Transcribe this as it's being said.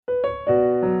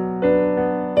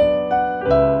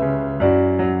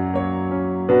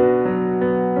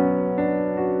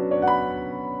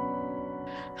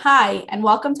Hi, and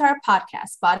welcome to our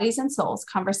podcast, Bodies and Souls,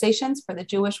 Conversations for the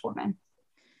Jewish Woman.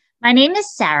 My name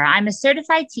is Sarah. I'm a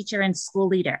certified teacher and school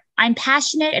leader. I'm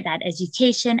passionate about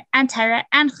education and Torah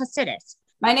and Chassidus.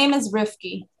 My name is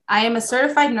Rifki. I am a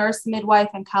certified nurse, midwife,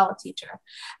 and Kala teacher.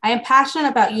 I am passionate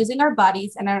about using our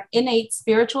bodies and our innate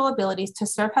spiritual abilities to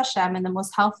serve Hashem in the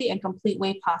most healthy and complete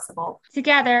way possible.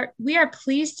 Together, we are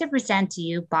pleased to present to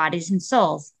you Bodies and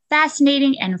Souls,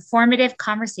 fascinating and informative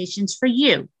conversations for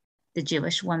you, the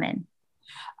Jewish woman.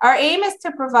 Our aim is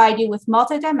to provide you with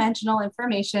multidimensional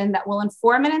information that will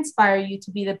inform and inspire you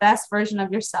to be the best version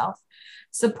of yourself,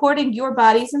 supporting your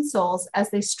bodies and souls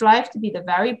as they strive to be the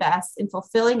very best in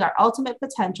fulfilling our ultimate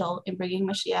potential in bringing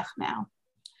Mashiach now.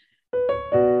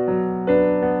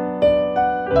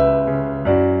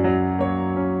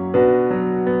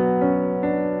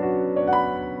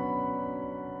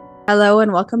 Hello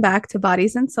and welcome back to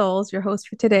Bodies and Souls. Your hosts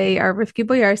for today are Rifki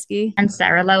Boyarsky and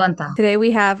Sarah Lowenthal. Today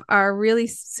we have our really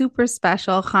super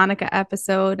special Chanukah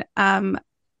episode.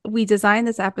 We designed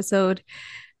this episode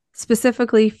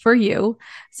specifically for you.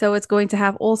 So it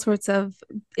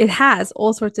has all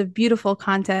sorts of beautiful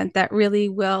content that really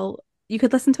you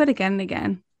could listen to it again and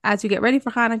again as you get ready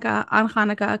for Hanukkah, on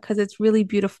Hanukkah, because it's really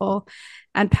beautiful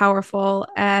and powerful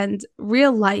and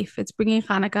real life. It's bringing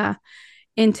Hanukkah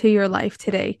into your life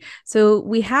today. So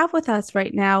we have with us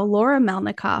right now, Laura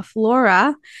Melnikoff.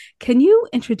 Laura, can you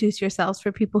introduce yourselves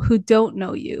for people who don't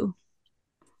know you?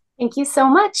 Thank you so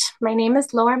much. My name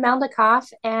is Laura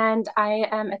Melnikoff, and I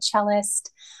am a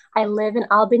cellist. I live in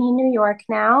Albany, New York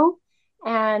now,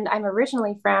 and I'm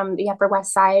originally from the Upper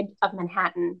West Side of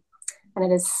Manhattan.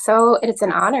 And it's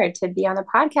an honor to be on the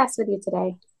podcast with you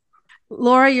today.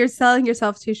 Laura, you're selling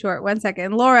yourself too short. 1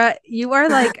 second. Laura, you are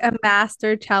like a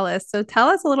master cellist. So tell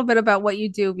us a little bit about what you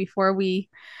do before we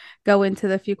go into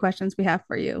the few questions we have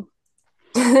for you.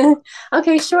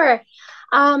 Okay, sure.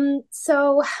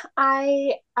 So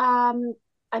I'm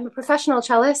a professional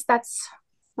cellist. That's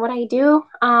what I do.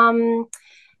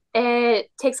 It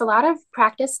takes a lot of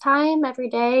practice time every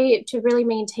day to really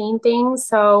maintain things.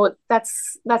 So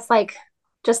that's like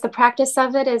just the practice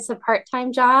of it is a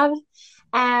part-time job.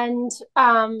 And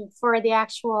for the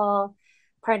actual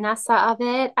parnassa of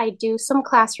it, I do some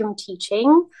classroom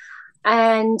teaching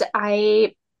and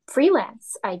I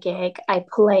freelance. I gig, I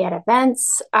play at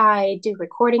events, I do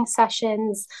recording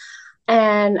sessions,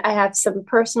 and I have some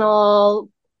personal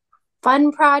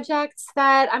fun projects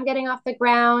that I'm getting off the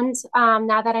ground.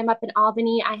 Now that I'm up in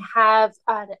Albany, I have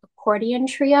an accordion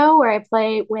trio where I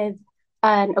play with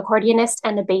an accordionist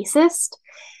and a bassist.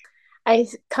 I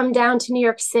come down to New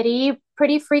York City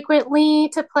pretty frequently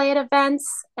to play at events,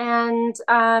 and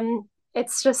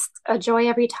it's just a joy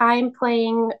every time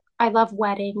playing. I love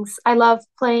weddings. I love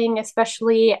playing,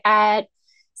 especially at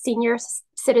senior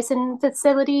citizen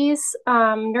facilities,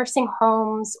 nursing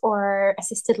homes, or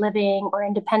assisted living, or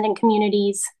independent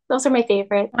communities. Those are my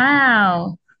favorite.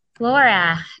 Wow,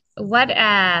 Laura, what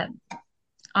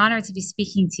honor to be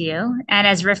speaking to you. And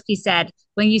as Rifki said,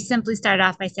 when you simply started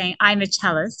off by saying, I'm a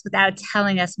cellist, without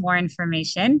telling us more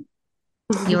information,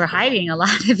 you were hiding a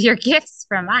lot of your gifts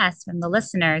from us, from the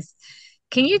listeners.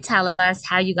 Can you tell us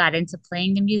how you got into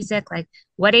playing the music? Like,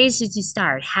 what age did you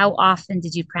start? How often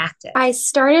did you practice? I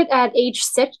started at age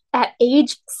 6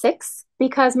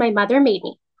 because my mother made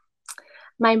me.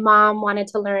 My mom wanted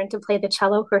to learn to play the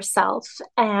cello herself,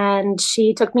 and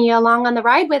she took me along on the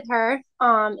ride with her.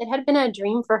 It had been a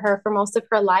dream for her for most of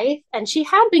her life, and she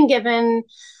had been given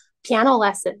piano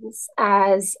lessons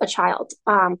as a child.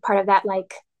 Part of that,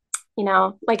 like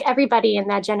everybody in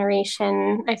that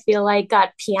generation, I feel like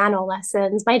got piano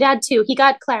lessons. My dad too, he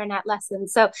got clarinet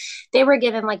lessons. So they were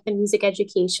given like the music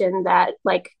education that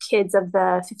like kids of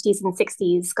the 50s and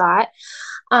 60s got.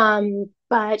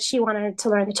 But she wanted to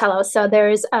learn the cello. So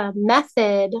there's a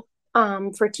method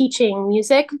for teaching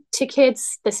music to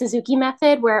kids, the Suzuki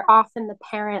method, where often the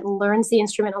parent learns the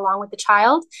instrument along with the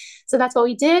child. So that's what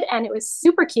we did. And it was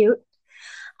super cute.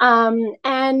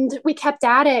 And we kept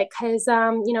at it because,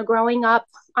 growing up,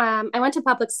 I went to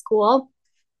public school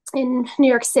in New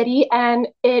York City, and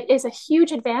it is a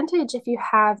huge advantage if you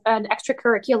have an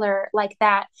extracurricular like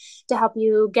that to help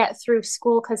you get through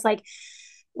school. Because like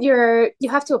you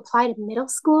have to apply to middle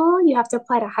school, you have to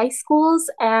apply to high schools,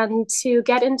 and to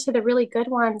get into the really good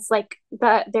ones,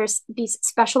 there's these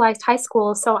specialized high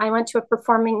schools. So I went to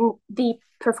the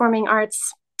performing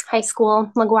arts high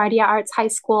school, LaGuardia Arts High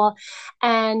School,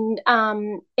 and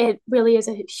it really is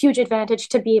a huge advantage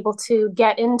to be able to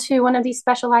get into one of these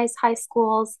specialized high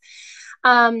schools.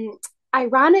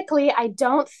 Ironically, I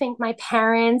don't think my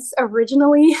parents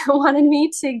originally wanted me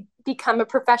to become a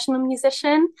professional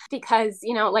musician because,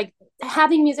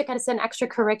 having music as an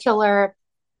extracurricular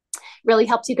really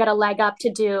helps you get a leg up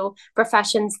to do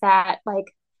professions that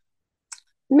like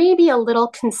maybe a little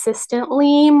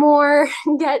consistently more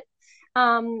get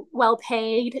well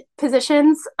paid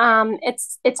positions.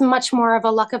 It's much more of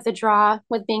a luck of the draw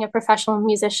with being a professional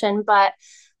musician. But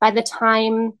by the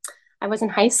time I was in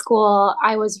high school,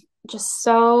 I was just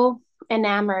so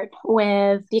enamored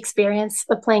with the experience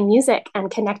of playing music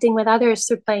and connecting with others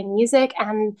through playing music,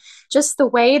 and just the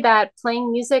way that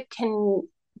playing music can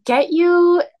get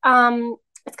you.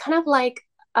 It's kind of like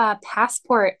a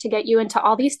passport to get you into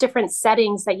all these different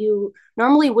settings that you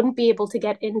normally wouldn't be able to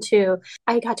get into.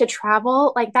 I got to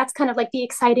travel, like that's kind of like the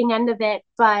exciting end of it.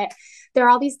 But there are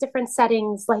all these different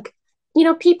settings, like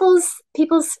people's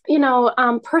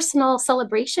personal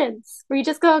celebrations where you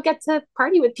just go get to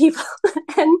party with people,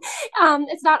 and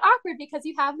it's not awkward because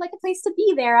you have like a place to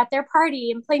be there at their party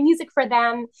and play music for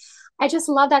them. I just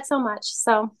love that so much.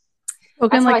 So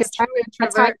Spoken that's how like I a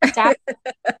true started. That's how I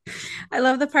introvert. got. I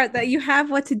love the part that you have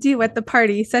what to do at the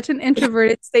party. Such an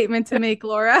introverted statement to make,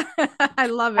 Laura. I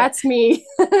love it. That's me.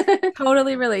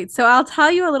 Totally relate. So I'll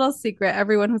tell you a little secret,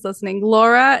 everyone who's listening.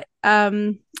 Laura,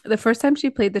 the first time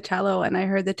she played the cello and I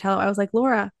heard the cello, I was like,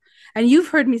 Laura, and you've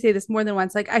heard me say this more than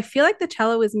once, like I feel like the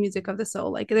cello is music of the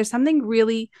soul. Like there's something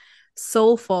really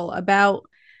soulful about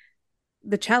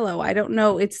the cello. I don't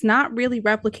know. It's not really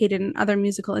replicated in other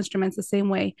musical instruments the same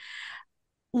way.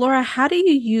 Laura, how do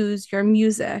you use your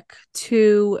music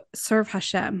to serve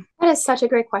Hashem? That is such a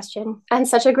great question and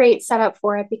such a great setup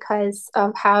for it because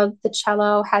of how the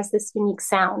cello has this unique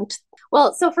sound.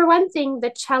 Well, so for one thing,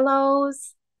 the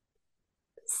cello's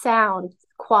sound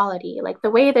quality, like the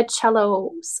way the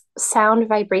cello's sound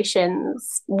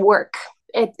vibrations work,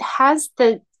 it has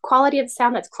the quality of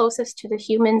sound that's closest to the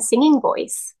human singing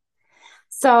voice.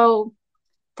 So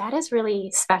that is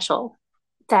really special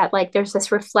that like there's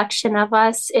this reflection of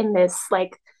us in this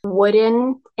like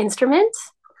wooden instrument.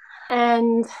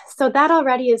 And so that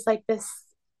already is like this,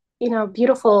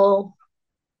 beautiful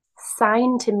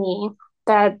sign to me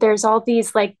that there's all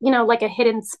these like, like a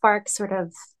hidden spark sort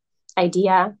of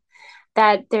idea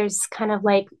that there's kind of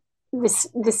like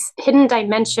this hidden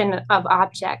dimension of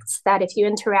objects that if you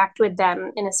interact with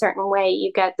them in a certain way,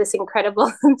 you get this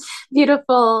incredible,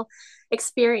 beautiful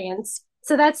experience.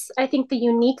 So that's, I think, the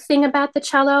unique thing about the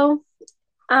cello.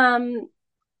 Um,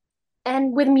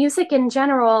 and with music in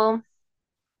general,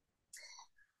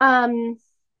 um,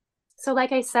 so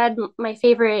like I said, my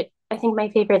favorite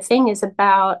thing is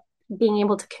about being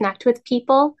able to connect with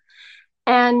people.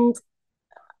 And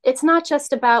it's not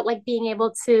just about like being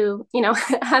able to,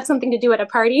 have something to do at a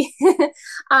party,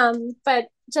 but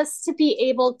just to be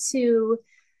able to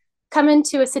come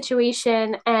into a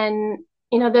situation and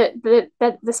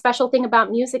the special thing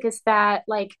about music is that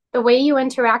like the way you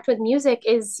interact with music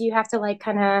is you have to like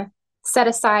kind of set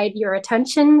aside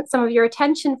some of your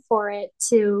attention for it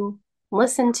to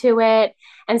listen to it.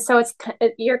 And so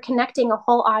you're connecting a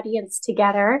whole audience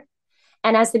together.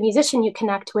 And as the musician, you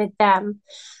connect with them.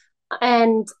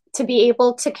 And to be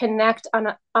able to connect on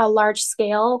a large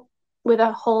scale with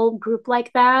a whole group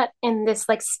like that in this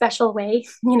like special way,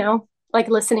 like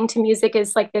listening to music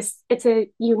is like this, it's a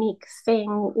unique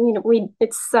thing.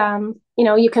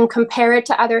 You can compare it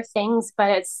to other things,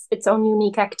 but it's its own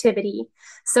unique activity.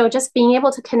 So just being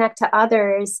able to connect to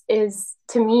others is,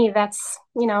 to me, that's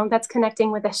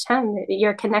connecting with Hashem.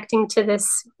 You're connecting to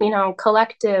this,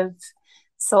 collective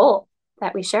soul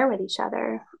that we share with each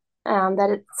other.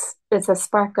 That it's a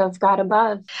spark of God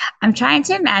above. I'm trying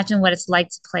to imagine what it's like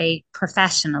to play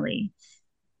professionally.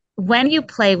 When you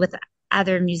play with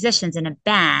other musicians in a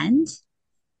band,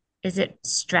 is it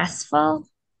stressful?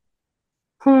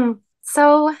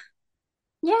 So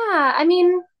yeah, I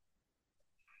mean,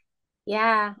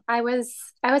 yeah, I was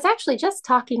actually just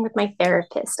talking with my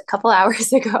therapist a couple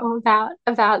hours ago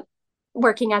about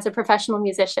working as a professional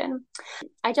musician.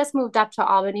 I just moved up to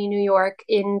Albany, New York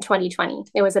in 2020.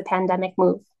 It was a pandemic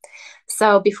move.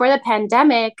 So before the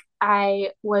pandemic, I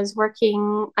was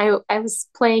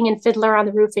playing in Fiddler on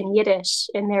the Roof in Yiddish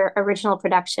in their original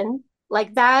production.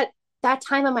 Like that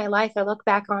time of my life, I look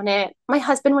back on it. My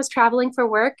husband was traveling for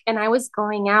work and I was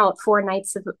going out 4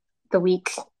 nights of the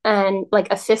week and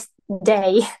like a fifth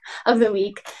day of the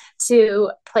week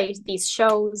to play these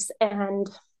shows. And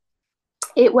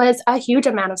it was a huge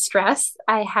amount of stress.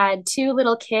 I had two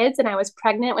little kids and I was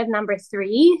pregnant with number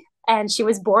three, and she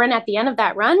was born at the end of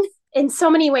that run. In so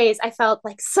many ways, I felt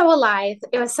like so alive.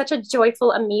 It was such a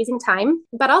joyful, amazing time.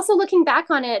 But also looking back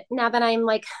on it now that I'm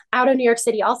like out of New York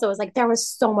City, also, it was like there was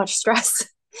so much stress.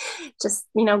 just,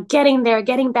 getting there,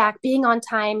 getting back, being on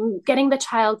time, getting the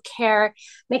child care,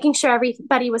 making sure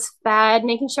everybody was fed,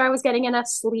 making sure I was getting enough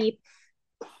sleep.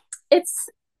 It's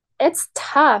it's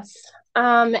tough.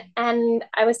 And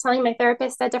I was telling my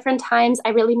therapist at different times I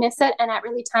really miss it, and at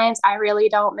really times I really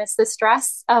don't miss the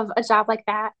stress of a job like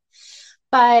that.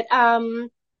 But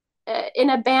in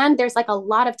a band, there's like a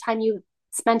lot of time you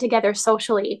spend together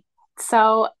socially.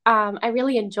 So I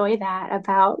really enjoy that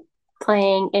about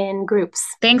playing in groups.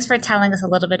 Thanks for telling us a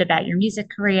little bit about your music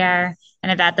career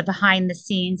and about the behind the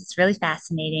scenes. It's really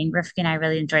fascinating. Rifki and I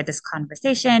really enjoyed this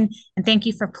conversation. And thank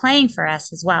you for playing for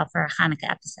us as well for our Hanukkah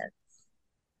episode.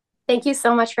 Thank you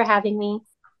so much for having me.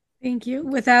 Thank you.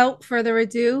 Without further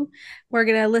ado, we're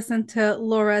going to listen to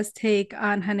Laura's take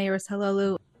on Haneris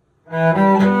Halalu.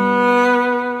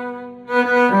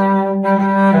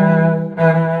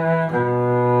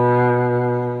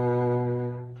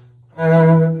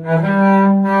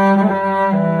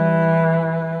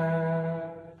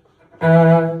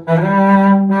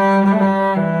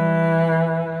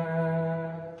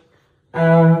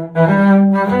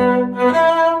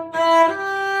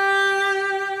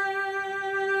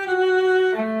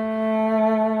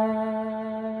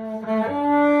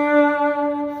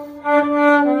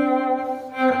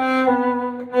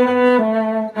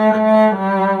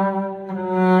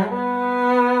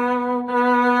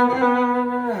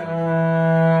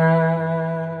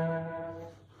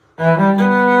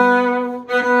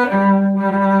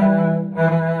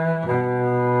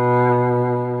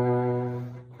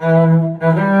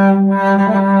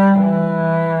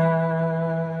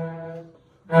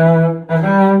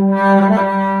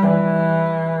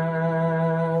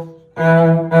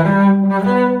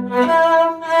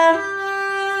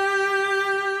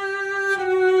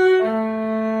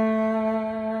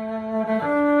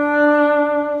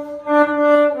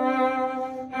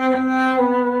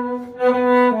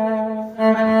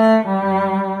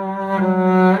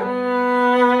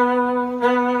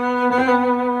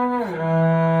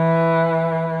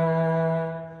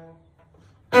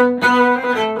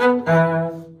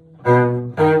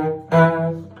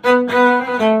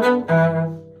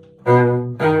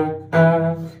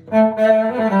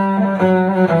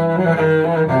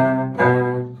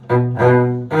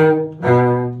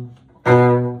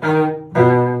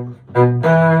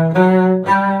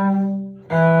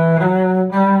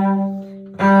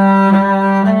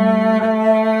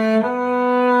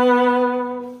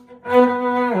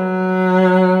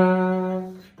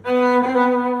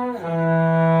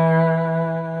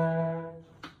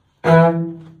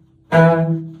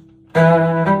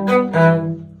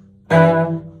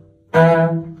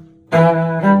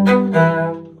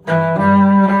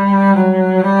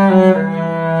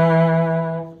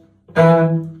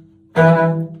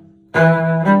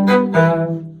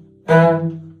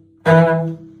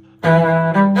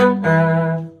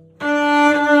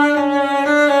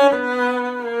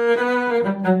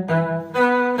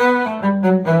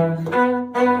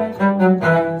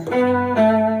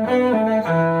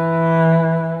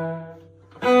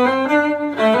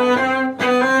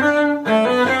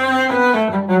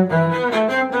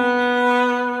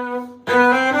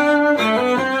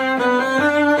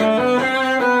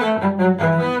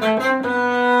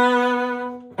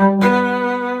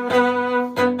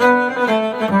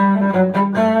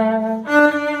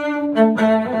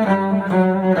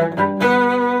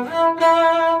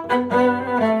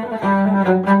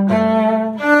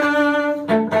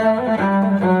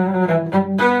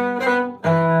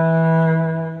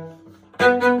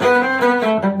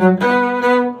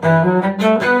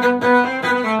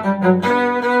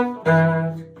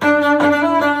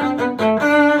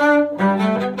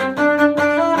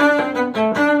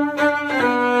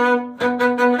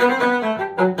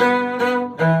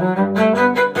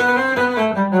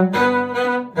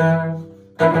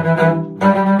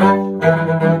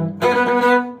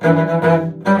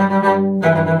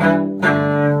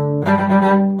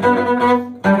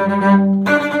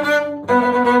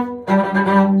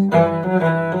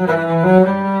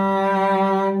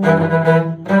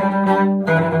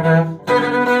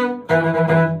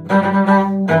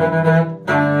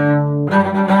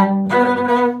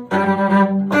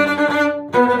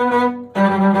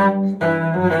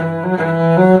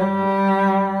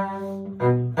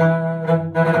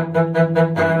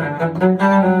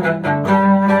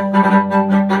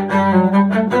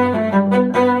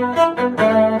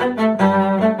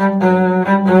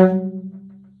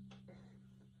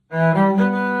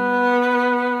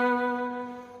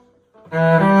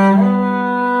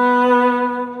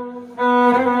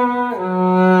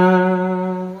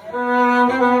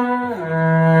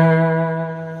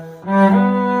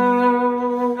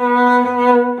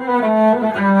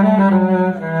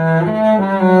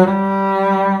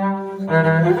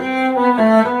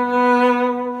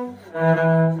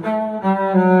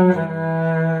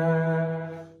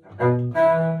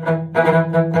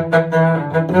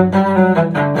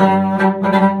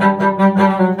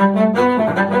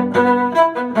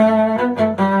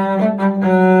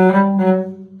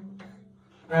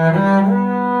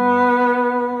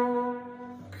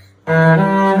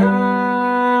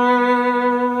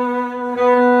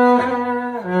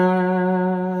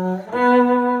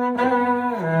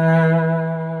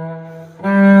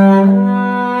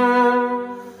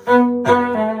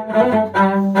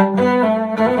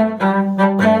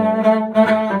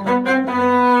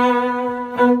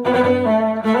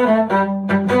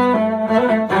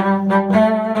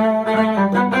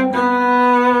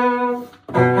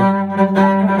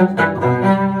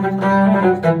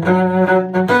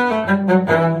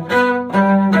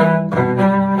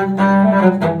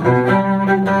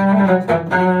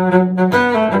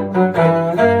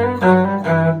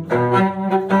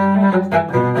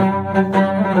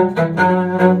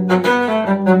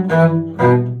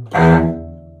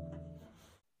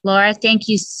 Laura, thank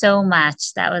you so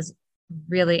much. That was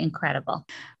really incredible.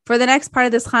 For the next part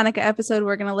of this Hanukkah episode,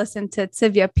 we're going to listen to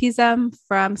Tzivia Pizam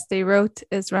from Sderot,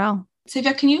 Israel.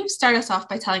 Tzivia, can you start us off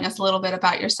by telling us a little bit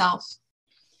about yourself?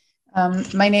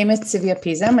 My name is Tzivia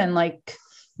Pizam, and like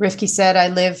Rivki said, I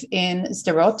live in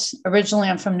Sderot. Originally,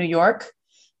 I'm from New York.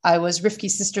 I was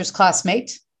Rivki's sister's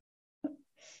classmate,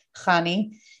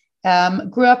 Chani.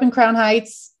 Grew up in Crown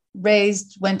Heights,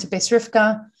 went to Beis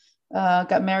Rivka,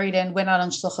 got married and went out on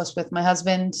shluchos with my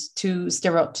husband to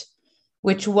Sderot,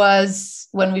 which was,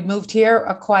 when we moved here,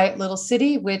 a quiet little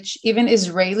city, which even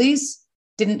Israelis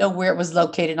didn't know where it was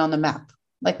located on the map.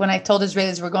 Like when I told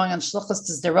Israelis we're going on shluchos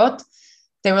to Sderot,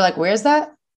 they were like, where's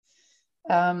that?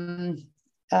 I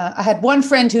had one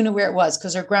friend who knew where it was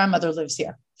because her grandmother lives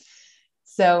here.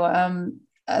 So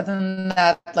other than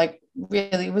that, like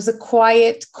really, it was a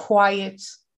quiet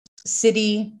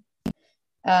city.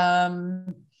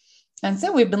 And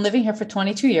so we've been living here for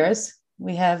 22 years.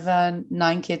 We have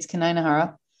 9 kids, Kanai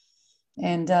Nahara.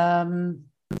 And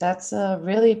that's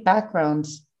really background.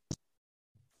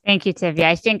 Thank you, Tivia.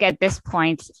 I think at this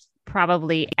point,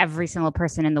 probably every single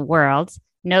person in the world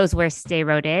knows where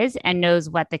Sderot is and knows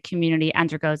what the community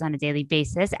undergoes on a daily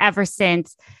basis. Ever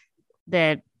since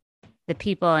the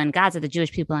people in Gaza, the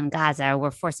Jewish people in Gaza, were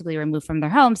forcibly removed from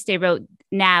their homes, Sderot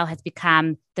now has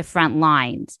become the front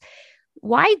lines.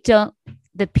 Why don't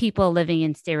the people living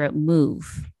in Sderot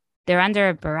move? They're under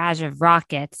a barrage of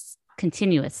rockets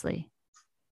continuously.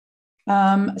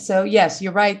 So yes,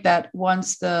 you're right that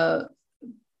once the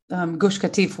Gush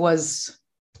Katif was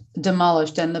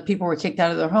demolished and the people were kicked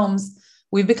out of their homes,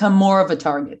 we've become more of a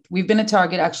target. We've been a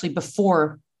target actually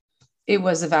before it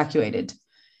was evacuated.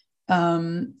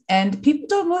 And people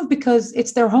don't move because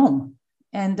it's their home.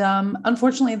 And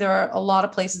unfortunately, there are a lot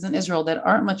of places in Israel that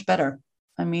aren't much better.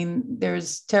 I mean,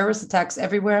 there's terrorist attacks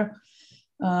everywhere.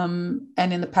 And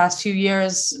in the past few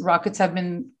years, rockets have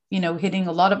been, hitting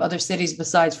a lot of other cities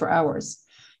besides for ours.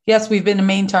 Yes, we've been a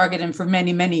main target and for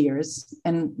many, many years,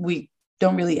 and we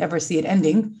don't really ever see it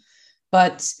ending.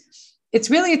 But it's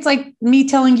like me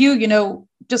telling you,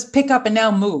 just pick up and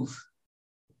now move.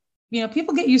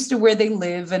 People get used to where they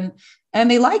live and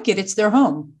they like it. It's their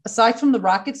home. Aside from the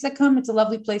rockets that come, it's a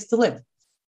lovely place to live.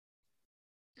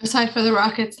 Aside for the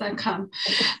rockets that come.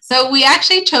 So we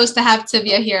actually chose to have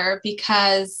Tivia here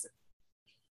because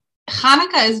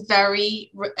Hanukkah is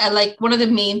very, like one of the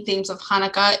main themes of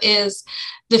Hanukkah is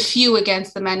the few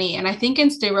against the many. And I think in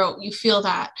Sderot, you feel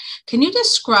that. Can you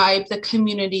describe the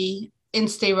community in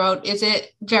Sderot? Is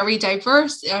it very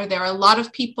diverse? Are there a lot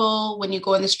of people when you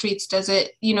go in the streets? Does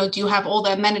it, do you have all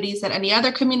the amenities that any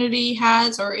other community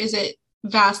has, or is it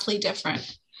vastly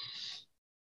different?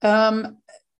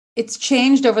 It's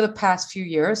changed over the past few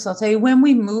years. So I'll tell you, when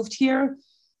we moved here,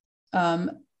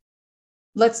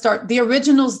 let's start. The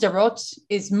original Sderot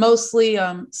is mostly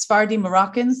Sephardi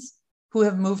Moroccans who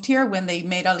have moved here. When they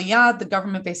made Aliyah, the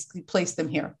government basically placed them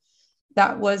here.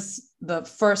 That was the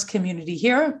first community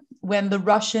here. When the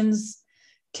Russians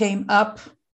came up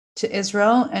to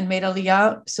Israel and made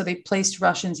Aliyah, so they placed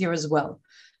Russians here as well.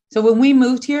 So when we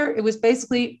moved here, it was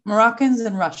basically Moroccans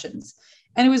and Russians.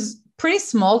 And it was pretty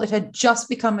small. It had just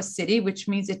become a city, which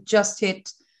means it just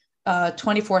hit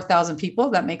 24,000 people.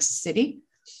 That makes a city.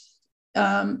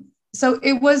 So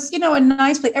it was, a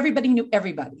nice place. Everybody knew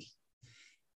everybody.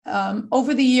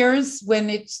 Over the years, when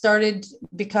it started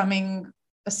becoming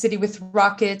a city with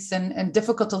rockets and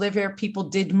difficult to live here, people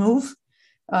did move.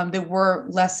 There were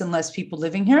less and less people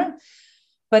living here.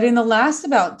 But in the last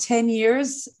about 10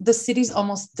 years, the city's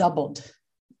almost doubled.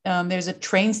 There's a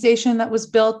train station that was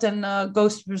built and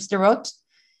goes through Sderot.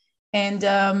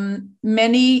 And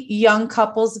many young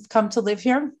couples have come to live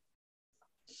here.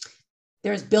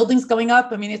 There's buildings going up.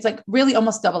 I mean, it's like really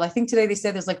almost double. I think today they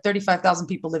said there's like 35,000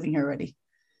 people living here already.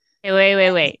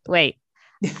 Wait.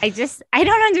 I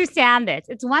don't understand this.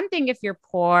 It's one thing if you're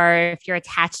poor, if you're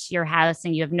attached to your house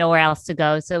and you have nowhere else to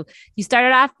go. So you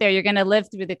started off there, you're going to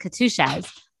live through the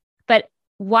Katushas. But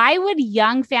why would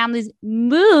young families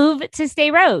move to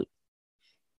Sderot?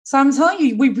 So I'm telling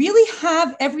you, we really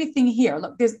have everything here.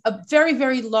 Look, there's a very,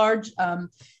 very large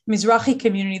Mizrahi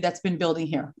community that's been building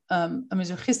here. A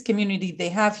Mizrahist community, they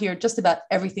have here just about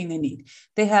everything they need.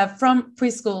 They have from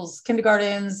preschools,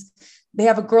 kindergartens, they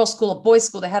have a girls' school, a boys'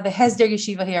 school. They have the Hesder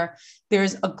Yeshiva here.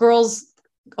 There's a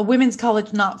women's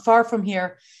college not far from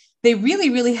here. They really,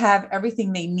 really have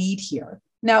everything they need here.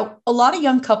 Now, a lot of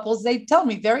young couples, they tell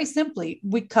me very simply,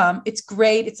 we come, it's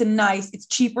great, it's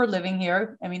cheaper living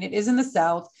here. I mean, it is in the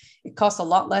South. It costs a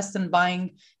lot less than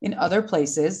buying in other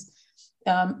places.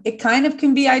 It kind of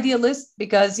can be idealist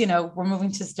because, we're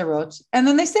moving to Sderot. And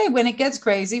then they say when it gets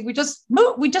crazy, we just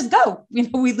move, we just go,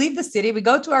 we leave the city, we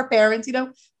go to our parents,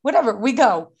 whatever, we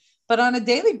go. But on a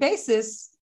daily basis,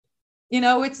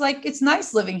 it's like, it's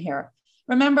nice living here.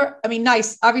 Remember, I mean,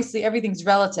 nice, obviously everything's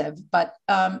relative, but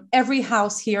every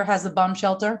house here has a bomb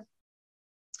shelter.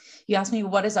 You asked me,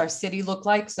 what does our city look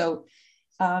like? So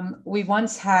we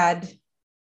once had,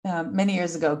 many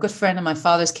years ago, a good friend of my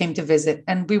father's came to visit,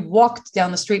 and we walked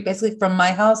down the street, basically from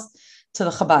my house to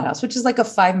the Chabad house, which is like a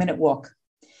 5-minute walk.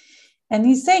 And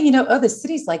he's saying, the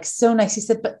city's like so nice. He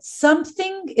said, but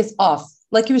something is off.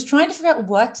 Like he was trying to figure out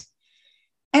what.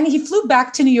 And he flew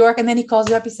back to New York, and then he calls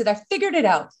me up. He said, I figured it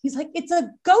out. He's like, it's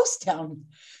a ghost town.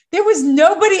 There was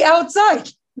nobody outside.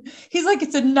 He's like,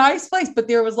 it's a nice place, but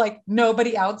there was like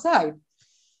nobody outside.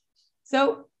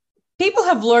 So people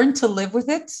have learned to live with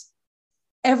it.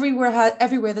 Everywhere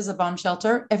there's a bomb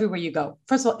shelter, everywhere you go.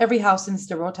 First of all, every house in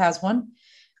Sderot has one.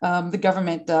 The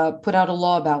government put out a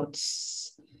law about,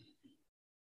 it's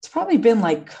probably been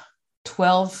like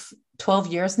 12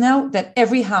 years now, that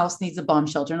every house needs a bomb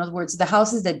shelter. In other words, the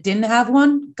houses that didn't have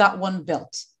one got one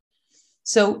built.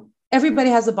 So everybody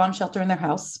has a bomb shelter in their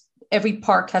house. Every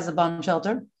park has a bomb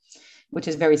shelter, which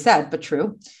is very sad, but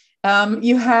true.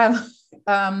 You have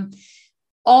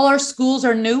all our schools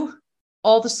are new.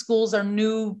 All the schools are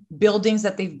new buildings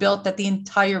that they've built, that the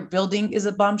entire building is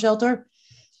a bomb shelter.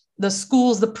 The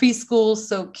schools, the preschools,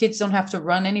 so kids don't have to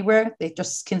run anywhere. They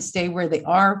just can stay where they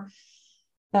are.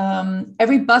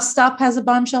 Every bus stop has a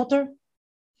bomb shelter.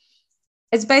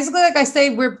 It's basically, like I say,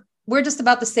 we're just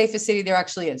about the safest city there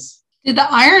actually is. Did the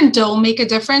Iron Dome make a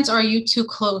difference, or are you too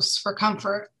close for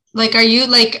comfort? Like, are you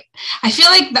like, I feel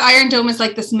like the Iron Dome is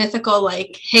like this mythical,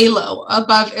 like halo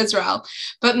above Israel,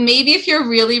 but maybe if you're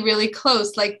really, really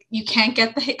close, like you can't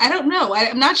get I don't know.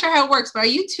 I'm not sure how it works, but are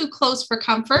you too close for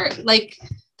comfort? Like,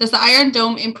 does the Iron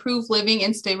Dome improve living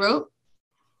in Sderot?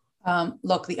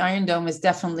 Look, the Iron Dome is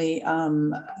definitely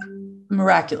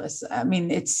miraculous. I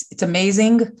mean, it's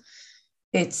amazing.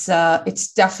 It's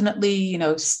definitely,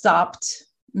 stopped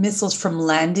missiles from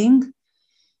landing.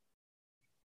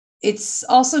 It's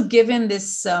also given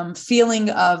this feeling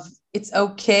of it's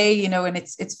okay, and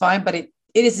it's fine, but it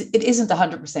isn't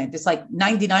 100%. It's like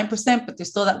 99%, but there's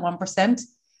still that 1%.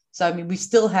 So, I mean, we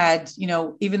still had,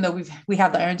 even though we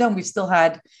have the Iron Dome, we've still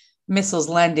had missiles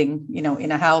landing,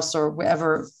 in a house or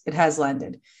wherever it has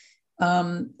landed.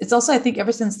 It's also, I think,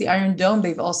 ever since the Iron Dome,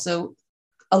 they've also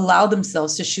allowed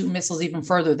themselves to shoot missiles even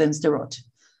further than Sderot.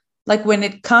 Like when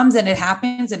it comes and it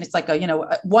happens, and it's like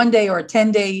a 1 day or a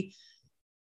 10-day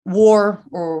war,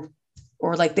 or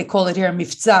like they call it here,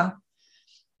 mifza.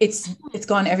 It's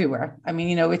gone everywhere. I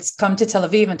mean, it's come to Tel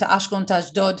Aviv and to Ashkelon, to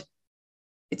Ashdod.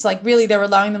 It's like really they're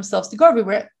allowing themselves to go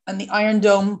everywhere, and the Iron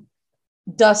Dome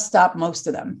does stop most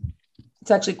of them.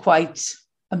 It's actually quite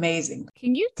amazing.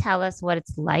 Can you tell us what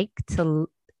it's like to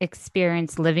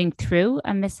experience living through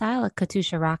a missile, a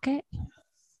Katusha rocket?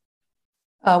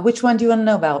 Which one do you want to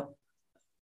know about?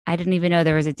 I didn't even know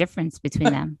there was a difference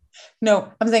between them.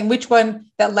 No, I'm saying which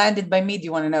one that landed by me do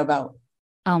you want to know about?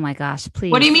 Oh my gosh,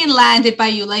 please. What do you mean landed by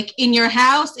you? Like in your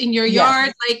house, in your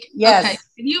yard? Like, yes. Okay.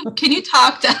 Can you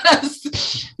talk to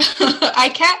us? I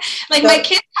can't, like, my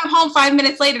kids come home 5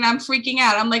 minutes later and I'm freaking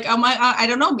out. I'm like, oh my, I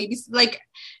don't know, maybe like,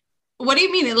 what do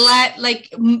you mean?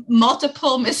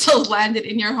 Multiple missiles landed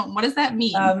in your home. What does that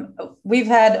mean? We've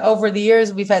had, over the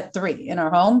years, we've had 3 in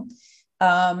our home.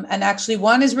 And actually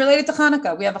one is related to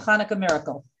Chanukah. We have a Chanukah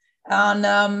miracle. On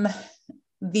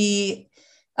the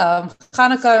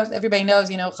Chanukah, everybody knows,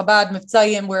 Chabad,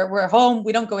 Mivtzayim, we're home.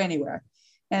 We don't go anywhere.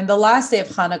 And the last day of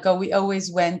Chanukah, we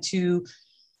always went to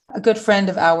a good friend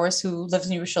of ours who lives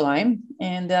in Yerushalayim.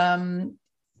 And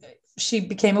she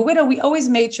became a widow. We always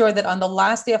made sure that on the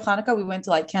last day of Chanukah, we went to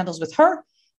light candles with her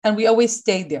And we always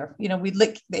stayed there. We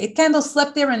lit the 8 candles,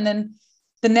 slept there. And then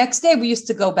the next day we used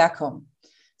to go back home.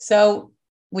 So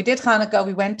we did Hanukkah.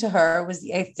 We went to her. It was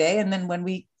the 8th day. And then when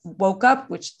we woke up,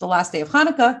 which the last day of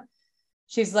Hanukkah,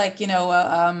 she's like,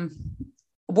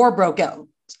 war broke out,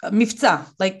 mifza,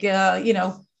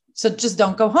 so just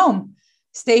don't go home.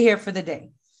 Stay here for the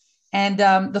day. And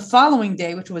the following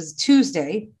day, which was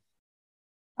Tuesday,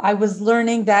 I was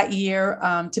learning that year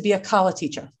to be a Kala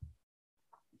teacher.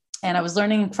 And I was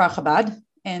learning in Kfar Chabad.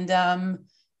 And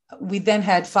we then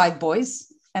had 5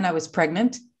 boys, and I was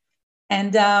pregnant.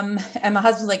 And my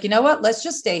husband's like, you know what? Let's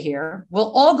just stay here.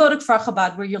 We'll all go to Kfar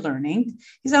Chabad where you're learning.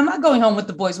 He said, I'm not going home with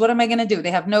the boys. What am I going to do?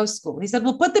 They have no school. He said,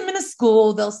 we'll put them in a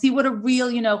school. They'll see what a real,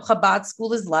 Chabad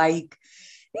school is like.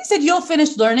 He said, you'll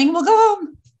finish learning. We'll go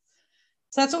home.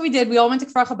 So that's what we did. We all went to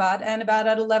Kfar Chabad. And about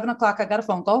at 11 o'clock, I got a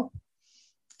phone call.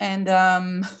 And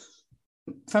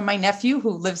from my nephew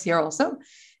who lives here also.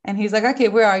 And he's like, okay,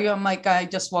 where are you? I'm like, I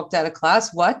just walked out of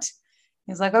class. What?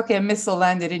 He's like, okay, a missile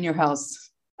landed in your house.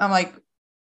 I'm like,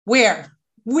 where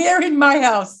in my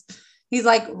house? He's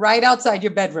like, right outside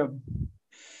your bedroom.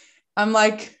 I'm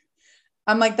like,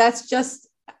 that's just,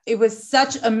 it was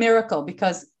such a miracle,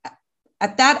 because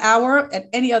at that hour, at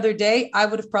any other day, I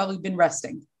would have probably been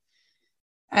resting.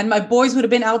 And my boys would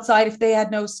have been outside if they had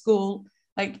no school.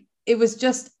 Like, it was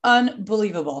just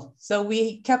unbelievable. So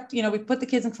we kept, we put the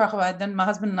kids in Kfar Chabad. Then my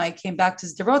husband and I came back to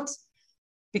Sderot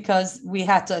because we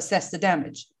had to assess the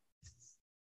damage.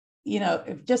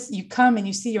 If just you come and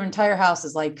you see your entire house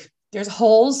is like, there's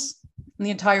holes in the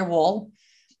entire wall.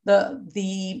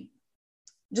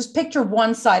 Just picture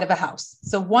one side of a house.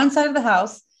 So one side of the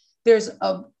house,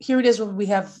 here it is where we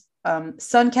have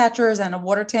sun catchers and a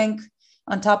water tank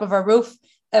on top of our roof.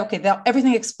 Okay,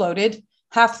 everything exploded.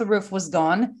 Half the roof was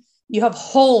gone. You have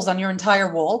holes on your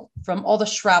entire wall from all the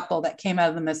shrapnel that came out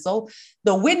of the missile,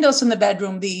 the windows from the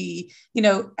bedroom,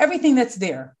 everything that's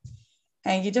there.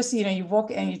 And you just, you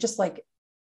walk and you're just like,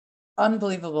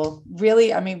 unbelievable.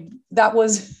 Really, I mean, that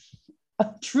was a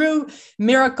true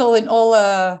miracle in all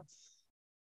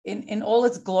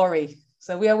its glory.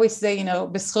 So we always say,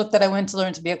 b'schut that I went to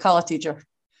learn to be a Kala teacher.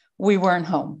 We weren't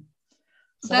home.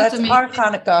 So that's our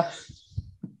Chanukah.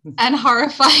 And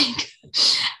horrifying.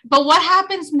 But what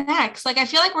happens next? Like, I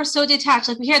feel like we're so detached.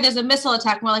 Like, we hear there's a missile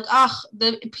attack, and we're like,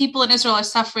 the people in Israel are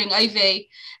suffering, Ivey.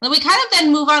 And we kind of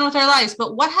then move on with our lives.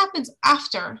 But what happens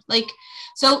after? Like,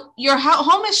 so your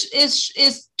home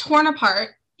is torn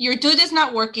apart. Your dude is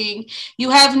not working. You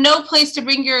have no place to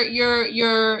bring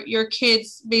your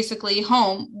kids basically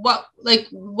home.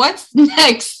 What's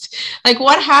next? Like,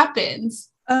 what happens?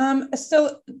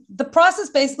 So the process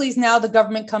basically is now the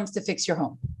government comes to fix your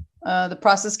home. The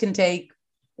process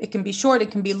it can be short,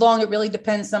 it can be long. It really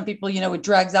depends. Some people, it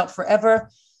drags out forever.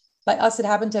 By us, it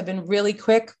happened to have been really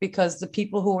quick because the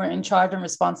people who were in charge and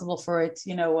responsible for it,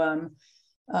 knew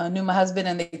my husband,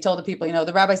 and they told the people,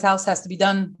 the rabbi's house has to be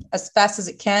done as fast as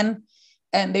it can.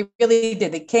 And they really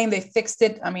did. They came, they fixed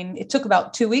it. I mean, it took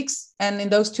about 2 weeks. And in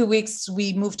those 2 weeks,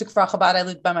 we moved to Kfar Chabad. I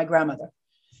lived by my grandmother.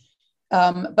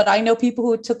 But I know people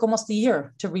who it took almost a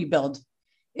year to rebuild.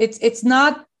 It's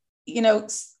not,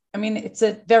 it's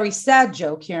a very sad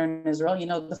joke here in Israel.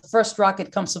 The first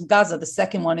rocket comes from Gaza. The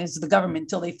second one is the government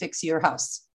until they fix your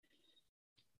house.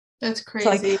 That's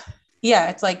crazy.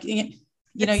 It's like, you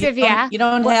don't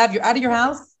have, you're out of your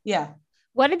house. Yeah.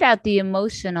 What about the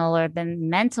emotional or the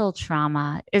mental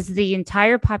trauma? Is the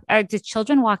entire are the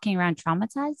children walking around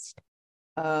traumatized?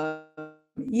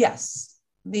 Yes.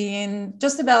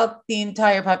 Just about the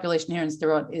entire population here in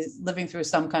Sderot is living through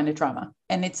some kind of trauma.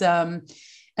 And it's a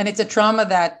trauma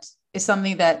that is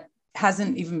something that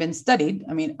hasn't even been studied.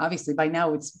 I mean, obviously by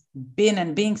now it's been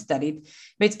and being studied,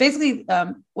 but it's basically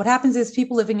what happens is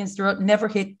people living in Sderot never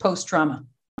hit post-trauma.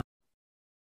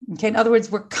 Okay. In other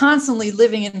words, we're constantly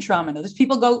living in trauma. Now, there's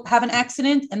people go have an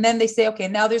accident and then they say, okay,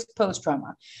 now there's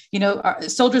post-trauma. Our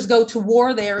soldiers go to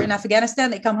war. They're in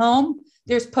Afghanistan. They come home.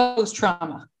 There's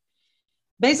post-trauma.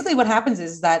 Basically what happens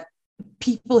is that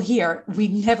people here, we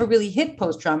never really hit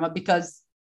post-trauma because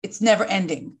it's never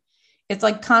ending. It's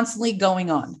like constantly going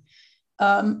on.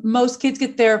 Most kids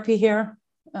get therapy here.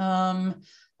 A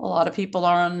lot of people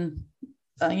are on,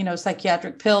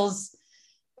 psychiatric pills.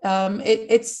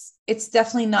 It's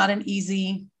definitely not an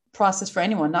easy process for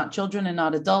anyone, not children and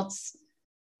not adults.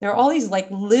 There are all these like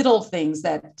little things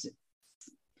that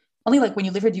only like when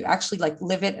you live it, you actually like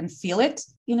live it and feel it,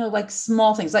 like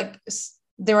small things. Like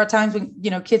there are times when,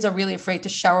 kids are really afraid to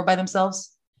shower by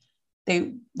themselves.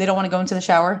 They don't want to go into the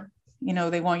shower.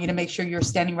 They want you to make sure you're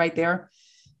standing right there.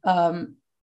 Obviously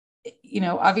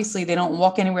they don't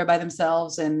walk anywhere by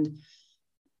themselves. And,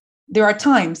 there are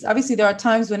times, obviously there are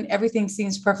times when everything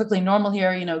seems perfectly normal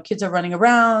here. You know, kids are running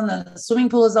around, the swimming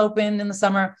pool is open in the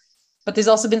summer, but there's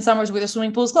also been summers where the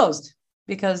swimming pool is closed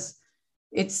because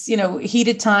it's, you know,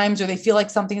 heated times, or they feel like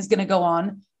something is going to go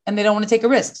on and they don't want to take a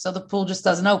risk. So the pool just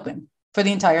doesn't open for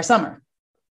the entire summer.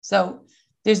 So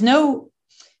there's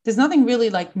nothing really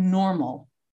like normal.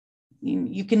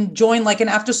 You can join like an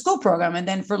after school program, and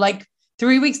then for like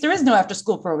 3 weeks, there is no after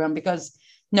school program because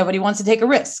nobody wants to take a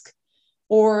risk.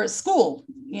 Or school,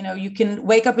 you know, you can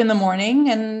wake up in the morning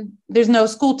and there's no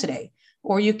school today,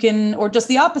 or just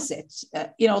the opposite.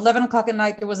 11 o'clock at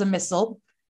night, there was a missile,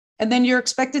 and then you're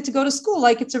expected to go to school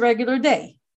like it's a regular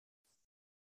day.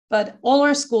 But all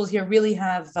our schools here really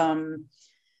have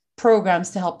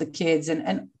programs to help the kids,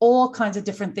 and all kinds of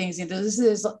different things. You know, this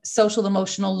is social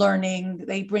emotional learning.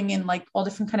 They bring in like all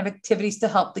different kind of activities to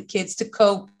help the kids to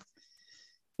cope.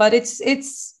 But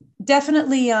it's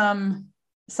definitely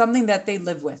something that they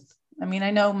live with. I mean,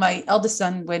 I know my eldest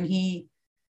son, when he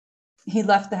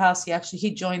left the house,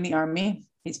 he joined the army.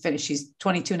 He's finished. He's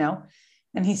 22 now.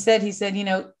 And he said, you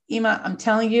know, Ima, I'm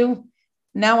telling you,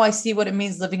 now I see what it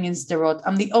means living in Sderot.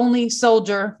 I'm the only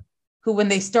soldier who, when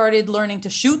they started learning to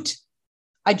shoot,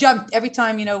 I jumped every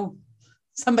time, you know,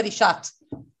 somebody shot.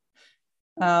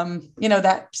 You know,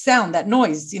 that sound, that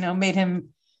noise, you know, made him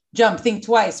jump, think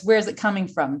twice. Where's it coming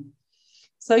from?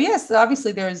 So yes,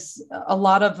 obviously there's a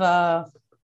lot of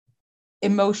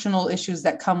emotional issues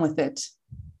that come with it.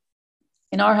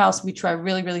 In our house, we try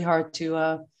really, really hard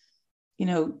to, you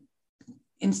know,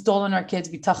 install in our kids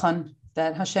bitachon,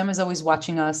 that Hashem is always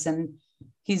watching us, and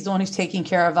He's the one who's taking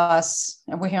care of us,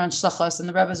 and we're here on Shlachos, and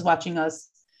the Rebbe is watching us.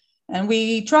 And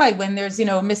we try, when there's, you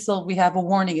know, a missile, we have a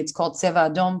warning. It's called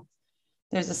Seva Adom.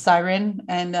 There's a siren,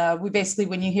 and we basically,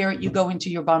 when you hear it, you go into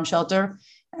your bomb shelter.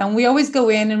 And we always go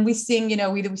in and we sing, you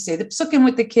know, either we say the psukim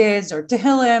with the kids or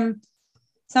Tehillim,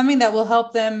 something that will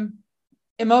help them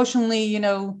emotionally, you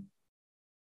know,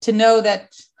 to know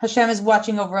that Hashem is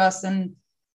watching over us, and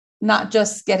not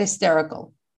just get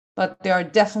hysterical. But there are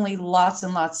definitely lots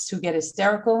and lots who get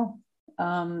hysterical.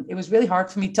 It was really hard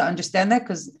for me to understand that,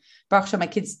 because Baruch Hashem, my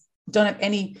kids don't have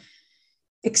any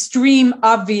extreme,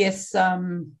 obvious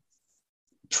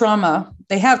trauma.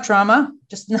 They have trauma,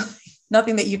 just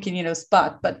nothing that you can, you know,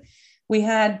 spot. But we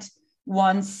had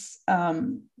once,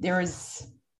 there is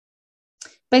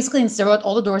basically in Sderot,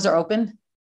 all the doors are open.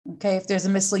 Okay. If there's a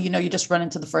missile, you know, you just run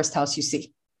into the first house you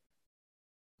see.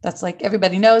 That's like,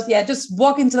 everybody knows. Yeah. Just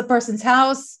walk into the person's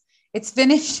house. It's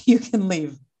finished. You can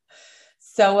leave.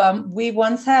 So we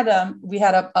once had, we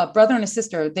had a brother and a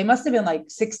sister. They must have been like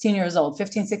 16 years old,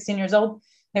 15, 16 years old.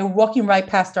 They were walking right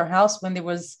past our house when there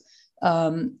was,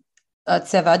 Tzeva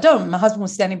Adom. My husband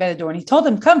was standing by the door, and he told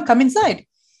them, come inside.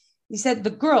 He said the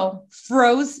girl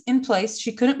froze in place.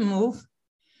 She couldn't move.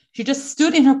 She just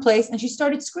stood in her place, and she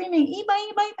started screaming, Iba,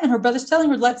 Iba, Iba. And her brother's telling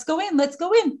her, let's go in, let's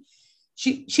go in.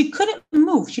 She couldn't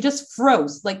move. She just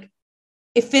froze. Like,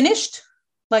 it finished,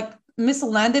 like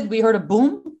missile landed. We heard a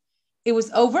boom. It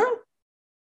was over.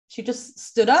 She just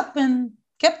stood up and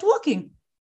kept walking.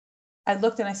 I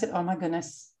looked and I said, oh my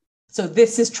goodness. So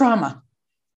this is trauma.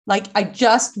 Like, I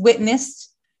just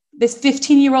witnessed this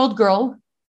 15-year-old girl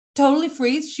totally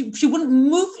freeze. She wouldn't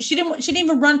move. She didn't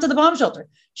even run to the bomb shelter.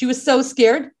 She was so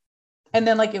scared. And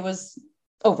then like it was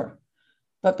over.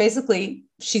 But basically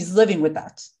she's living with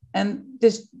that. And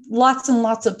there's lots and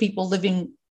lots of people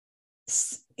living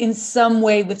in some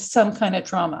way with some kind of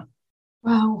trauma.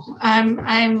 Wow.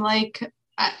 I'm like,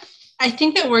 I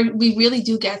think that we really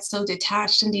do get so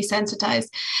detached and desensitized.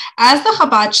 As the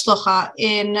Chabad Shlocha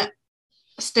in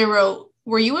Sderot,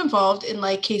 were you involved in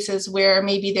like cases where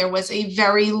maybe there was a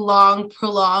very long,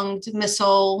 prolonged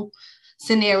missile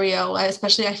scenario?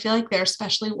 Especially, I feel like they're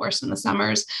especially worse in the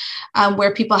summers,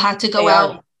 where people had to go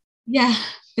out. Yeah,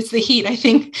 it's the heat. I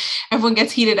think everyone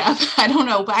gets heated up. I don't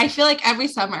know, but I feel like every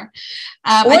summer.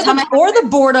 Or the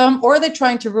boredom, or they're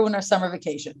trying to ruin our summer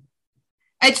vacation.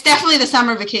 It's definitely the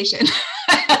summer vacation.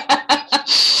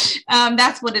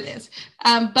 That's what it is.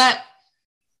 But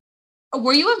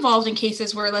were you involved in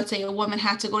cases where, let's say, a woman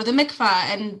had to go to the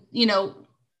mikvah, and, you know,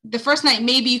 the first night,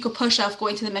 maybe you could push off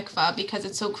going to the mikvah because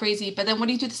it's so crazy, but then what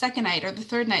do you do the second night or the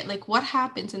third night? Like, what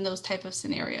happens in those type of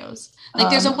scenarios? Like,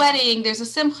 there's a wedding, there's a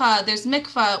simcha, there's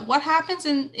mikvah. What happens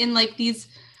in like these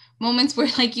moments where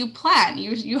like you plan,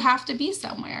 you have to be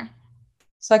somewhere?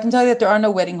 So I can tell you that there are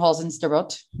no wedding halls in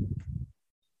Sderot.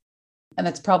 And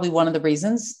that's probably one of the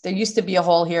reasons. There used to be a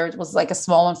hall here. It was like a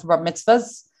small one for bar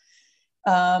mitzvahs.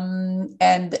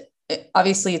 And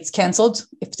obviously it's canceled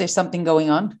if there's something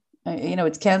going on. You know,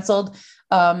 it's canceled.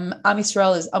 Am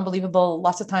Yisrael is unbelievable.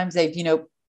 Lots of times they've, you know,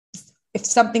 if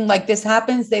something like this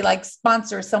happens, they like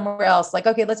sponsor somewhere else. Like,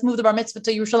 okay, let's move the bar mitzvah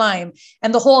to Yerushalayim,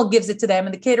 and the hall gives it to them,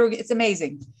 and the caterer, it's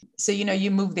amazing. So,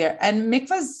 you move there. And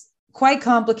mikvahs quite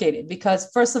complicated because,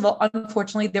 first of all,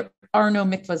 unfortunately, there are no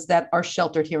mikvahs that are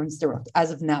sheltered here in Sderot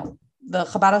as of now. The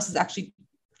Chabad House is actually,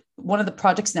 one of the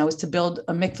projects now is to build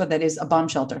a mikvah that is a bomb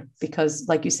shelter because,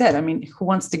 like you said, I mean, who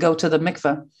wants to go to the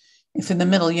mikvah if in the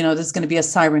middle, there's going to be a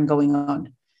siren going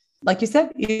on? Like you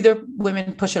said, either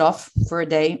women push it off for a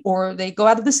day or they go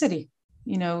out of the city,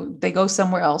 they go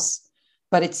somewhere else,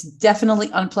 but it's definitely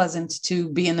unpleasant to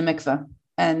be in the mikveh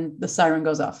and the siren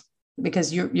goes off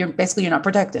because you're basically, you're not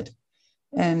protected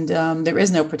and there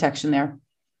is no protection there.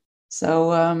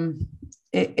 So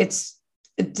it's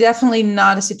definitely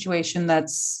not a situation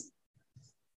that's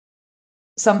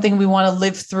something we want to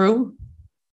live through.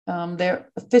 They're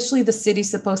officially, the city's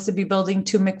supposed to be building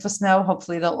 2 mikvahs now.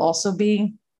 Hopefully they'll also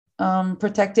be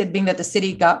protected, being that the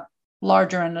city got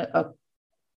larger and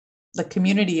the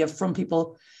community of Frum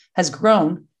people has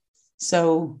grown.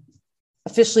 So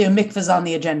officially a mikvah is on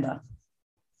the agenda.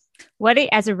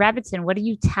 As a Rebbitzin, what do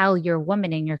you tell your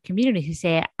women in your community who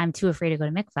say, I'm too afraid to go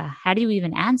to mikvah? How do you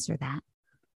even answer that?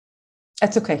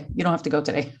 That's okay. You don't have to go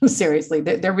today. Seriously.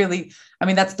 They're really, I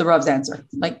mean, that's the Rav's answer.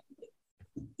 Like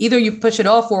either you push it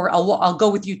off or I'll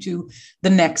go with you to the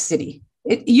next city.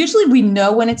 Usually we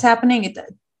know when it's happening.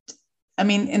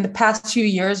 In the past few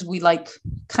years, we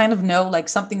kind of know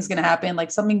something's going to happen, like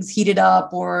something's heated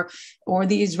up or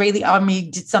the Israeli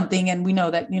army did something. And we know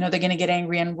that, they're going to get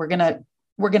angry and we're going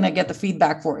to get the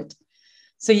feedback for it.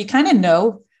 So you kind of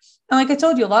know. And like I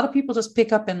told you, a lot of people just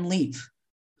pick up and leave.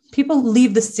 People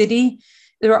leave the city.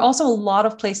 There are also a lot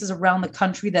of places around the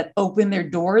country that open their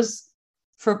doors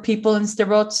for people in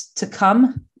Sderot to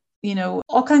come.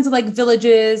 All kinds of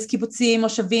villages, kibbutzim,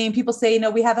 moshavim, people say,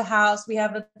 we have a house, we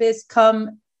have this,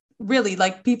 come. Really,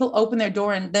 people open their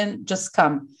door and then just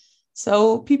come.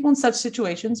 So people in such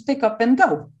situations pick up and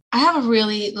go. I have a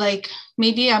really,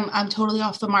 maybe I'm totally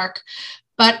off the mark,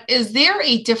 but is there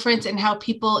a difference in how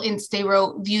people in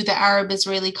Sderot view the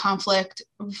Arab-Israeli conflict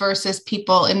versus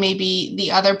people in maybe the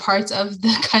other parts of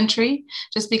the country,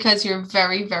 just because you're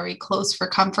very, very close for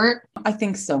comfort? I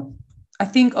think so. I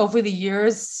think over the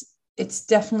years, it's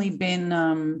definitely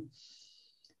been,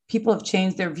 people have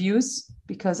changed their views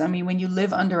because, when you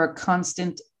live under a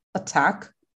constant attack,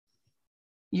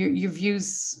 your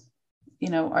views,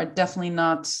 are definitely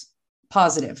not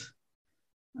positive.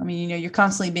 You're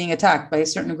constantly being attacked by a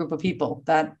certain group of people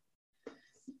that,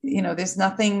 there's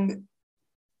nothing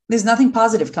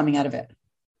positive coming out of it.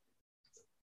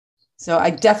 So I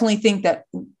definitely think that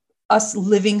us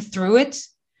living through it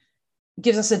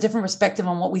gives us a different perspective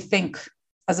on what we think,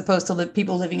 as opposed to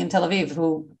people living in Tel Aviv,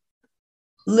 who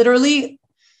literally,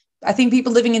 I think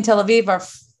people living in Tel Aviv are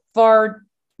far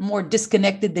more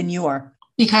disconnected than you are.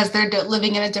 Because they're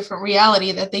living in a different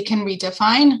reality that they can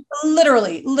redefine.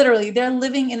 Literally, they're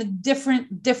living in a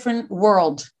different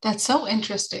world. That's so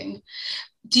interesting.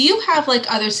 Do you have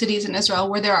other cities in Israel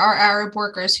where there are Arab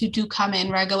workers who do come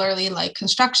in regularly, like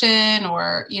construction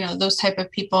or, those type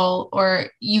of people, or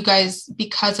you guys,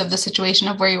 because of the situation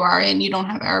of where you are in, you don't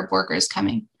have Arab workers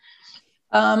coming?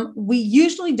 We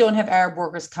usually don't have Arab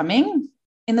workers coming.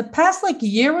 In the past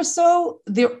year or so,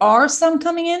 there are some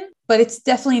coming in, but it's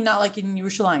definitely not like in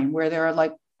Yerushalayim where there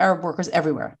are Arab workers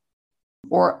everywhere.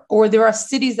 Or there are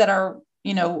cities that are,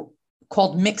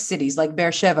 called mixed cities like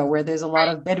Beersheba, where there's a lot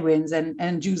of Bedouins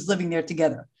and Jews living there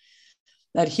together.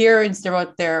 That here in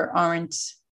Sderot, there aren't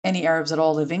any Arabs at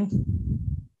all living.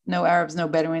 No Arabs, no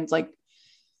Bedouins,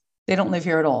 they don't live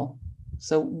here at all.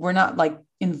 So we're not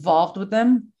involved with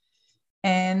them.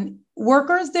 And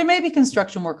workers, there may be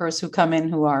construction workers who come in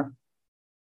who are,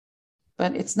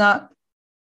 but it's not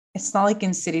like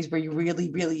in cities where you really,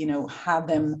 really, have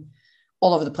them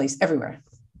all over the place, everywhere.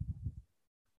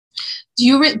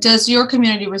 Does your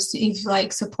community receive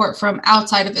support from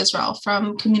outside of Israel,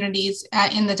 from communities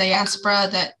in the diaspora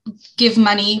that give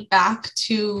money back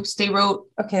to Sderot?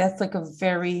 Okay, that's a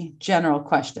very general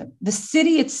question. The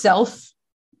city itself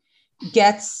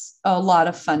gets a lot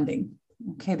of funding.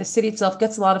 Okay, the city itself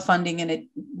gets a lot of funding and it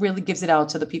really gives it out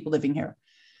to the people living here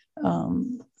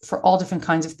for all different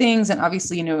kinds of things. And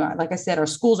obviously, like I said, our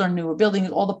schools are new, we're building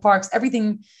all the parks,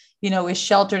 everything, is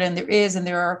sheltered and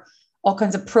there are all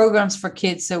kinds of programs for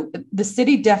kids. So the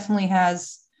city definitely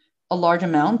has a large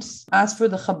amount. As for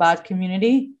the Chabad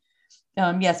community,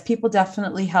 yes, people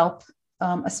definitely help,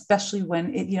 especially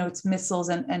when it's missiles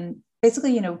and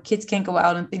basically, kids can't go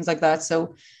out and things like that.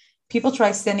 So people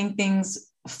try sending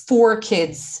things for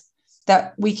kids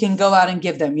that we can go out and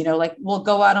give them, we'll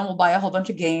go out and we'll buy a whole bunch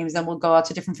of games and we'll go out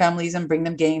to different families and bring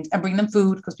them games and bring them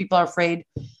food because people are afraid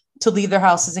to leave their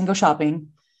houses and go shopping.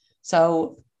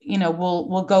 So,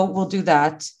 we'll do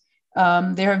that.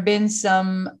 There have been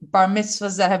some bar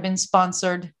mitzvahs that have been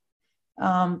sponsored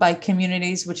by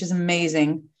communities, which is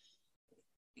amazing.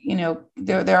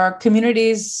 There are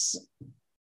communities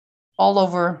all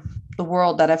over the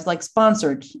world that have like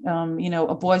sponsored,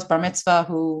 a boy's bar mitzvah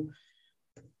who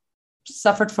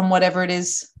suffered from whatever it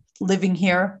is living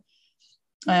here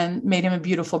and made him a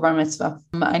beautiful bar mitzvah.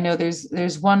 I know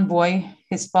there's one boy,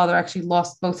 his father actually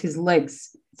lost both his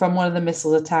legs from one of the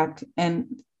missile attack,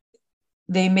 and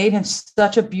they made him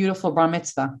such a beautiful bar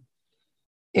mitzvah.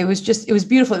 It was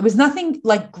beautiful. It was nothing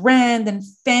like grand and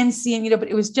fancy, and but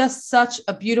it was just such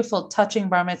a beautiful, touching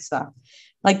bar mitzvah.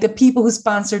 Like the people who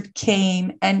sponsored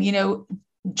came and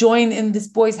joined in this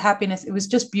boy's happiness. It was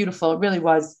just beautiful. It really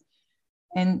was.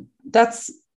 And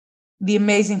that's the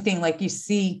amazing thing. Like you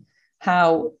see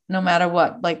how no matter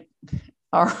what, like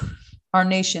our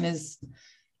nation is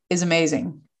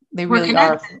amazing. They really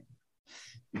are.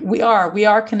 We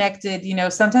are connected.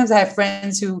 Sometimes I have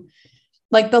friends who,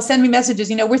 like, they'll send me messages,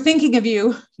 we're thinking of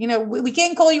you. We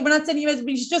can't call you. We're not sending you messages,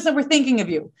 but it's just that we're thinking of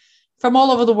you from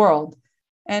all over the world.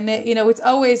 And, it's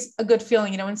always a good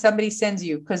feeling, when somebody sends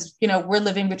you, because, we're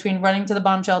living between running to the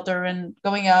bomb shelter and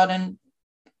going out and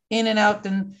in and out.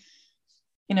 And,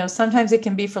 sometimes it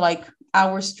can be for like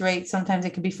hours straight. Sometimes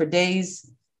it can be for days.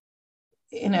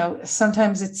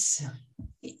 Sometimes it's,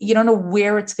 you don't know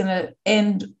where it's going to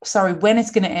end. When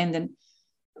it's going to end. And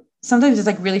sometimes it's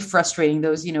like really frustrating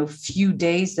those, few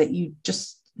days that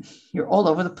you're all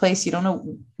over the place. You don't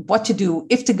know what to do,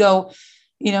 if to go,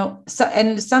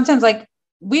 and sometimes like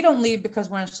we don't leave because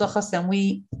we're in shluchos and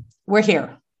we're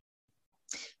here.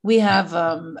 We have,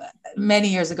 many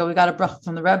years ago, we got a bracha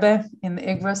from the Rebbe in the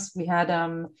Igros. We had,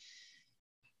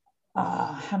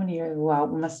 how many years? Wow,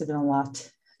 it must have been a lot.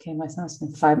 Okay, my son has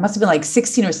been 5. Must have been like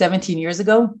 16 or 17 years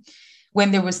ago when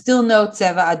there was still no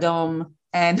Tzeva Adom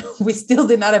and we still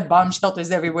did not have bomb shelters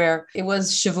everywhere. It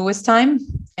was Shavuos time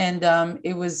and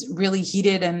it was really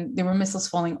heated and there were missiles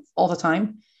falling all the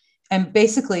time. And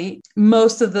basically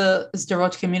most of the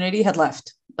Sderot community had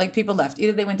left. Like people left.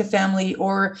 Either they went to family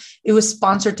or it was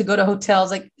sponsored to go to hotels.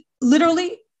 Like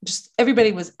literally just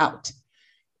everybody was out.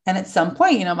 And at some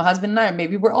point, my husband and I,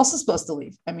 maybe we're also supposed to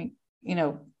leave. I mean,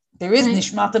 there is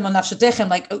nishmatem on nafshetechem,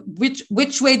 like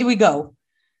which way do we go?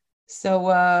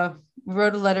 So we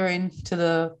wrote a letter in to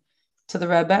the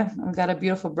Rebbe. I got a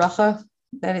beautiful bracha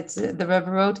that the Rebbe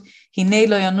wrote. Hinei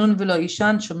lo yanun v'lo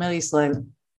yishan shomer Yisrael.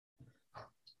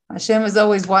 Hashem is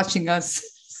always watching us.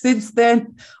 Since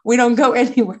then, we don't go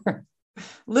anywhere.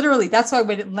 Literally, that's why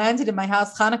when it landed in my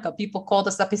house, Chanukah, people called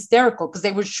us up hysterical because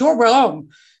they were sure we're home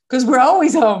because we're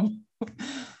always home.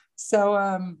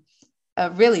 So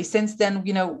really, since then,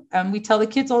 we tell the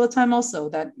kids all the time also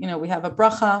that, we have a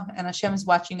bracha and Hashem is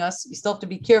watching us. We still have to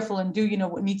be careful and do,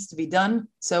 what needs to be done.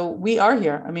 So we are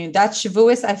here. I mean, that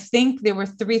Shavuos, I think there were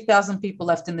 3,000 people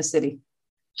left in the city.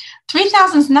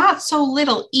 3,000 is not so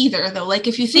little either, though. Like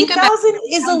if you think about 3,000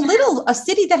 is a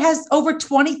city that has over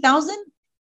 20,000.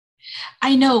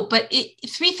 I know, but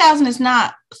 3,000 is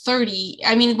not 30.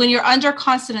 I mean, when you're under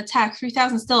constant attack,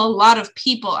 3,000 is still a lot of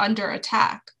people under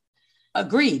attack.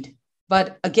 Agreed.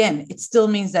 But again, it still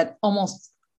means that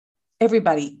almost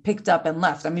everybody picked up and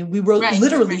left. I mean, we were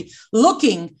literally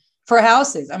looking for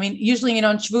houses. I mean, usually,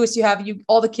 on Shavuos,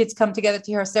 all the kids come together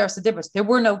to hear Aseret Dibros. There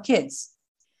were no kids.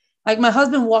 Like my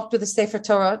husband walked with the Sefer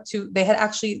Torah they had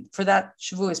actually, for that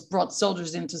Shavuos, brought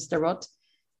soldiers into Sderot.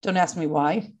 Don't ask me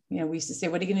why. We used to say,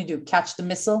 what are you going to do? Catch the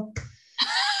missile?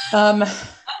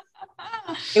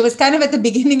 It was kind of at the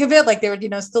beginning of it, like they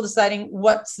were, still deciding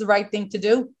what's the right thing to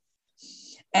do.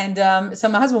 And so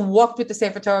my husband walked with the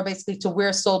Sefer Torah basically to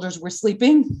where soldiers were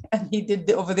sleeping, and he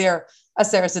did over there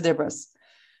Aseret Dibros.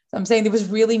 So I'm saying there was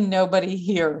really nobody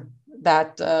here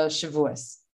that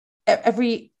Shavuos.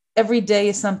 Every day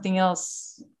is something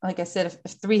else. Like I said,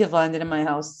 if 3 have landed in my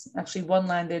house, actually 1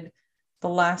 landed the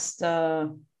last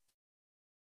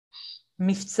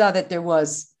mifza that there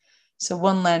was. So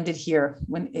 1 landed here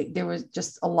when there was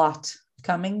just a lot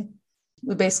coming.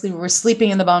 We basically were sleeping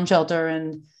in the bomb shelter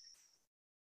and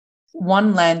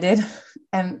 1 landed.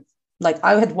 And like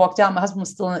I had walked out, my husband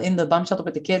was still in the bomb shelter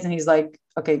with the kids. And he's like,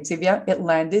 okay, Tzivia, it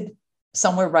landed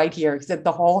somewhere right here. He said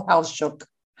the whole house shook.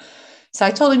 So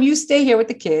I told him, you stay here with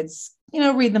the kids,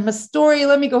 read them a story.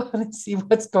 Let me go out and see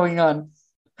what's going on.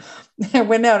 I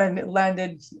went out and it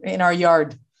landed in our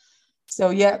yard. So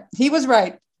yeah, he was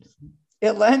right.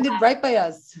 It landed right by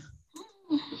us.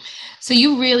 So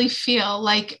you really feel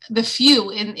like the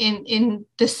few in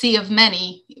the sea of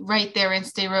many right there in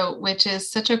Sderot, which is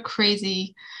such a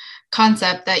crazy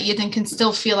concept that Yidden can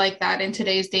still feel like that in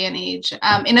today's day and age,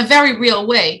 in a very real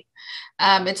way.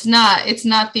 It's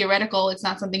not theoretical. It's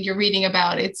not something you're reading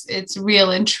about. It's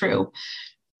real and true.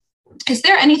 Is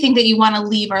there anything that you want to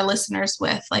leave our listeners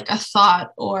with, like a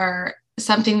thought or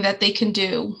something that they can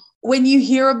do? When you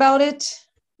hear about it,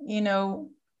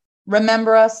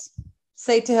 remember us,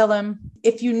 say Tehillim.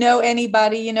 If you know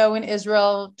anybody, in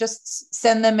Israel, just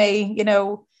send them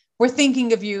we're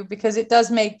thinking of you, because it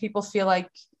does make people feel like,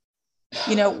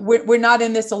 we're not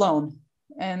in this alone.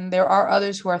 And there are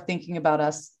others who are thinking about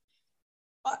us.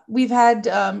 We've had,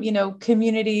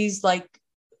 communities like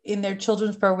in their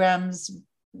children's programs,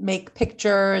 make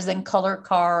pictures and color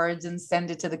cards and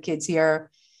send it to the kids here,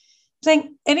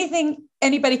 saying anything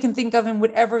anybody can think of and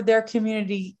whatever their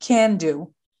community can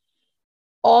do.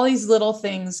 All these little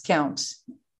things count.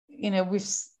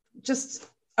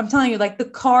 I'm telling you, like the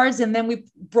cards, and then we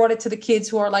brought it to the kids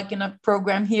who are like in a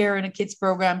program here, in a kids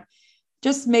program,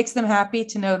 just makes them happy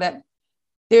to know that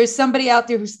there's somebody out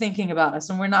there who's thinking about us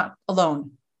and we're not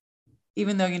alone,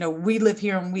 even though, we live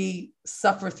here and we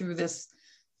suffer through this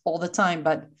all the time,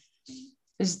 but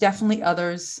there's definitely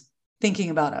others thinking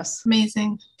about us.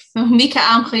 Amazing. So Mika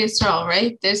Amcha Yisrael,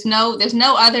 right? There's no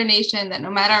other nation that,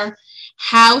 no matter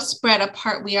how spread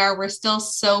apart we are, we're still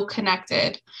so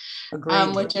connected.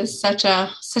 Which is such a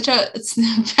it's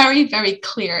very, very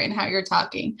clear in how you're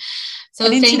talking. So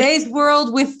and in today's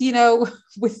world with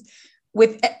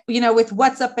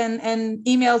WhatsApp and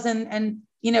emails and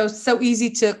so easy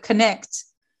to connect,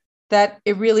 that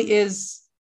it really is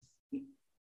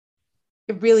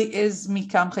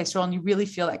Mika Amcha Yisrael, and you really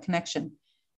feel that connection,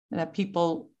 that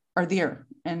people are there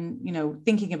and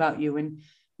thinking about you and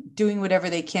doing whatever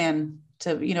they can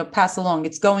to pass along.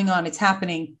 It's going on, it's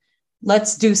happening.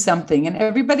 Let's do something. And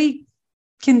everybody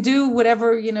can do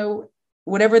whatever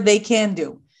they can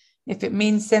do. If it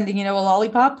means sending, a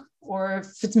lollipop, or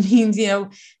if it means,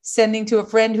 sending to a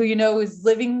friend who, is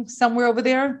living somewhere over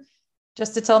there,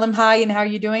 just to tell them hi and how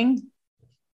you're doing.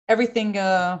 Everything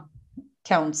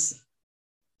counts.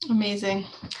 Amazing.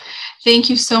 Thank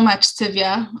you so much,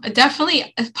 Tivia.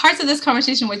 Definitely, parts of this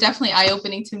conversation were definitely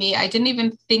eye-opening to me. I didn't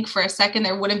even think for a second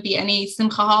there wouldn't be any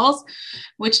simcha halls,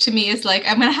 which to me is like,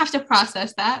 I'm going to have to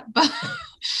process that.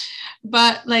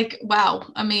 But like,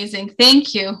 wow, amazing.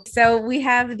 Thank you. So we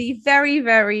have the very,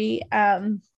 very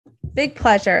big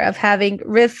pleasure of having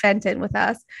Riv Fenton with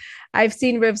us. I've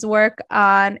seen Riv's work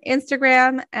on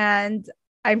Instagram, and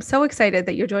I'm so excited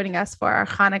that you're joining us for our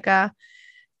Chanukah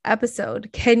episode.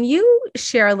 Can you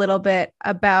share a little bit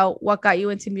about what got you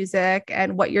into music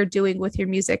and what you're doing with your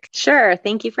music? Sure.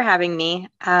 Thank you for having me.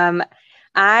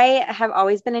 I have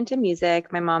always been into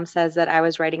music. My mom says that I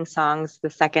was writing songs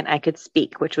the second I could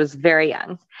speak, which was very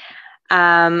young.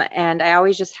 And I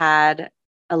always just had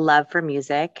a love for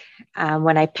music.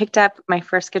 When I picked up my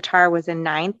first guitar was in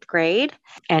 9th grade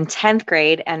and 10th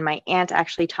grade, and my aunt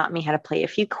actually taught me how to play a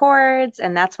few chords.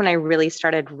 And that's when I really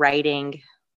started writing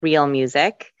real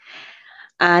music.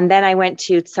 And then I went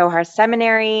to Tzohar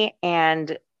Seminary,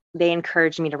 and they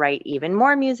encouraged me to write even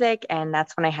more music. And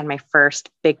that's when I had my first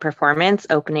big performance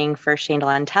opening for Shane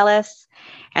Delantellis.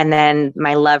 And then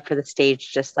my love for the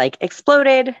stage just like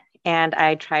exploded, and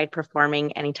I tried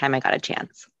performing anytime I got a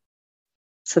chance.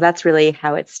 So that's really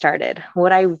how it started.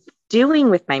 What I'm doing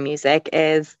with my music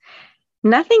is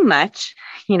nothing much.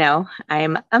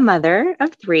 I'm a mother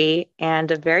of 3 and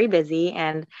very busy,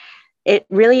 and it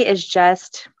really is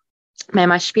just, my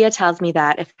mashpia tells me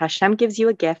that if Hashem gives you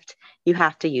a gift, you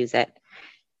have to use it.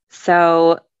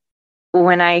 So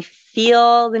when I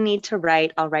feel the need to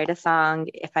write, I'll write a song.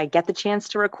 If I get the chance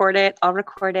to record it, I'll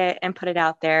record it and put it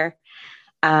out there.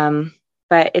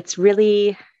 But it's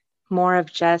really more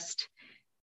of just,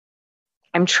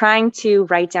 I'm trying to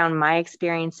write down my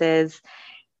experiences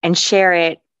and share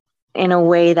it in a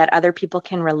way that other people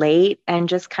can relate and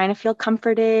just kind of feel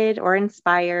comforted or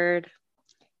inspired.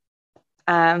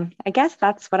 I guess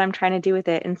that's what I'm trying to do with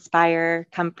it. Inspire,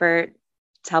 comfort,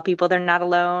 tell people they're not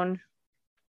alone.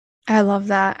 I love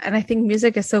that. And I think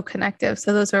music is so connective.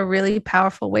 So those are really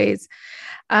powerful ways.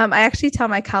 I actually tell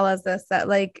my colleagues that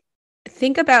like,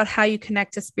 think about how you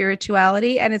connect to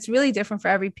spirituality. And it's really different for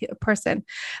every person.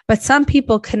 But some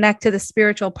people connect to the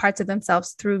spiritual parts of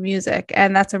themselves through music.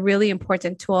 And that's a really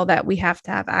important tool that we have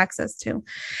to have access to.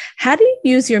 How do you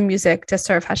use your music to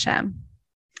serve Hashem?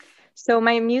 So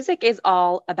my music is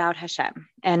all about Hashem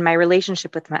and my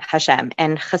relationship with Hashem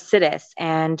and Chassidus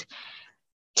and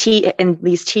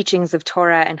these teachings of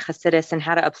Torah and Chassidus and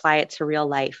how to apply it to real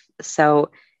life. So,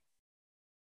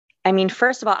 I mean,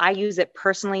 first of all, I use it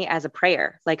personally as a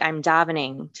prayer. Like I'm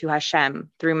davening to Hashem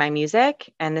through my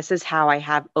music. And this is how I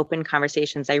have open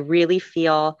conversations. I really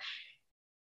feel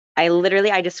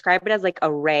I describe it as like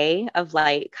a ray of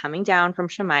light coming down from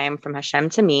Shemayim, from Hashem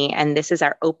to me. And this is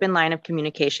our open line of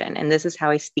communication. And this is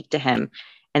how I speak to him.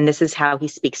 And this is how he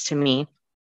speaks to me.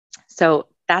 So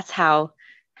that's how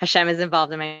Hashem is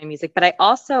involved in my music. But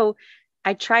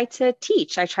I try to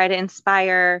teach. I try to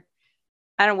inspire.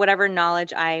 Whatever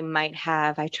knowledge I might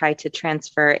have, I try to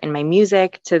transfer in my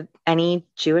music to any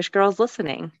Jewish girls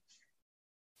listening.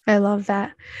 I love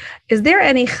that. Is there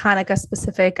any Hanukkah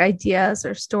specific ideas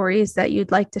or stories that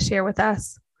you'd like to share with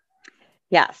us?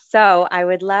 Yeah. So I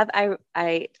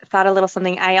thought a little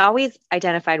something. I always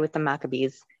identified with the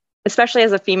Maccabees, especially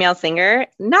as a female singer,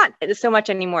 not so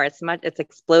much anymore. It's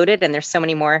exploded and there's so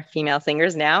many more female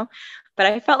singers now, but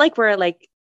I felt like we're like,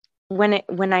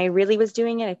 when I really was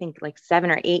doing it, I think like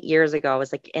 7 or 8 years ago, I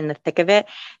was like in the thick of it.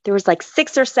 There was like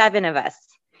 6 or 7 of us.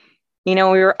 We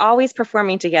were always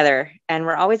performing together and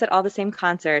we're always at all the same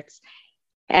concerts.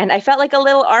 And I felt like a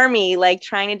little army, like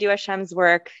trying to do Hashem's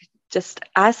work, just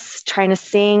us trying to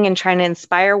sing and trying to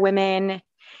inspire women.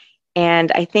 And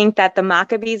I think that the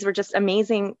Maccabees were just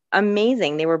amazing,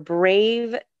 amazing. They were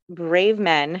brave, brave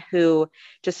men who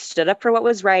just stood up for what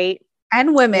was right.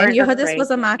 And women. Yehudis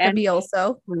was a Maccabee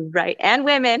also. Right. And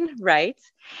women. Right.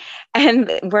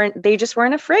 And they just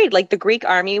weren't afraid. Like the Greek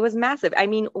army was massive. I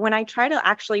mean, when I try to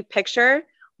actually picture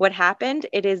what happened,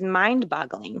 it is mind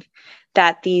boggling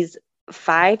that these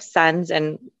 5 sons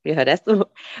and Yehudis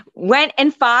went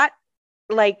and fought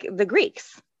like the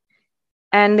Greeks.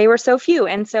 And they were so few.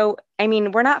 And so, I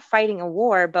mean, we're not fighting a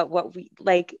war, but I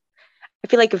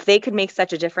feel like if they could make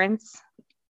such a difference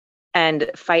and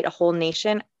fight a whole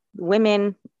nation,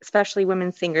 women, especially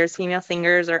women singers, female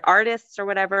singers or artists or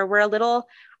whatever, we're a little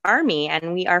army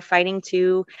and we are fighting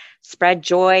to spread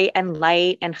joy and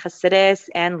light and chassidus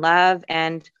and love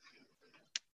and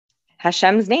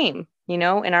Hashem's name, in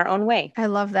our own way. I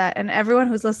love that. And everyone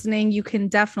who's listening, you can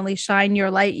definitely shine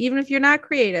your light, even if you're not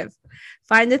creative.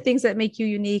 Find the things that make you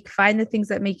unique, find the things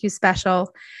that make you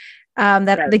special.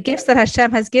 The gifts that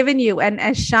Hashem has given you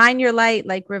and shine your light,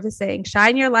 like Riv is saying,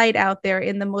 shine your light out there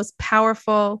in the most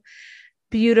powerful,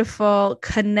 beautiful,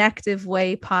 connective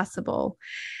way possible.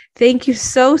 Thank you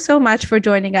so, so much for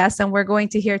joining us. And we're going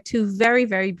to hear 2 very,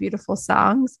 very beautiful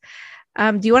songs.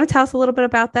 Do you want to tell us a little bit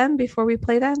about them before we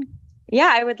play them? Yeah,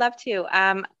 I would love to.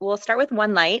 We'll start with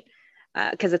One Light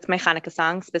because it's my Hanukkah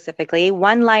song specifically.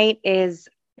 One Light was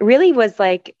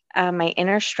like my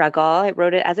inner struggle. I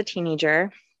wrote it as a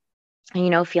teenager.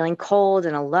 Feeling cold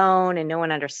and alone and no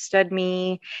one understood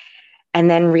me. And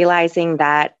then realizing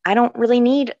that I don't really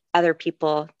need other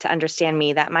people to understand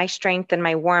me, that my strength and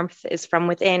my warmth is from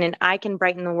within and I can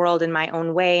brighten the world in my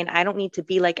own way. And I don't need to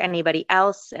be like anybody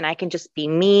else. And I can just be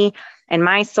me. And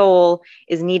my soul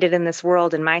is needed in this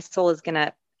world. And my soul is going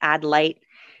to add light.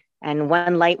 And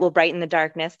one light will brighten the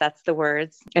darkness. That's the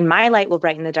words. And my light will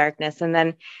brighten the darkness. And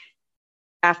then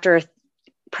after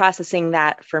processing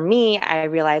that for me, I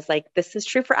realized like this is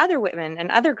true for other women and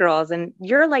other girls, and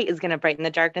your light is going to brighten the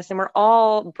darkness, and we're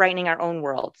all brightening our own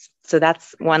worlds. So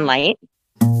that's One Light.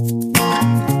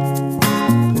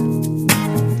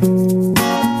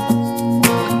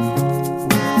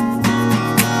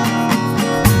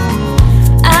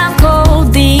 I'm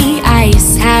cold, the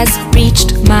ice has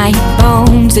reached my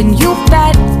bones, and you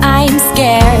bet I'm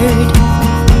scared.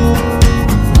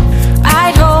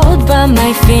 But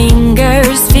my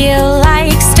fingers feel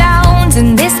like stones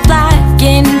in this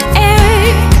blackened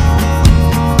air.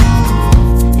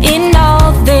 In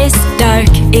all this dark,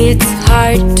 it's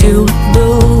hard to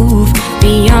move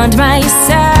beyond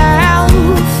myself.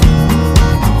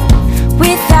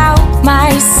 Without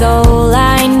my soul,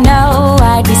 I know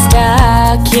I'd be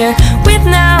stuck here with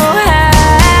no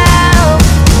help.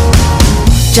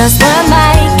 Just one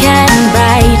light can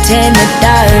brighten the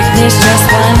darkness,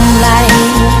 just one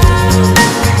light.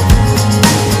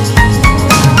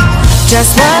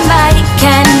 Just one light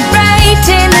can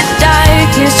brighten the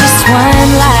darkness, just one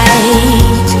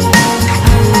light.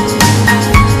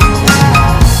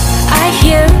 I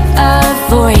hear a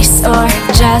voice or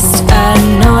just a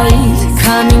noise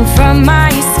coming from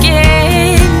my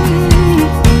skin.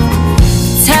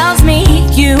 Tells me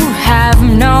you have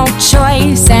no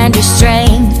choice and your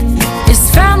strength is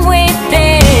from within.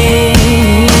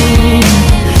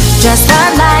 Just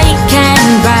one light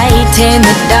can brighten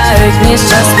the darkness,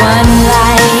 just one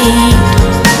light.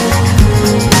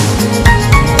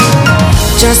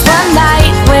 Just one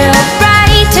light will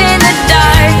brighten the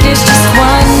darkness, just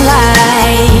one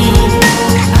light.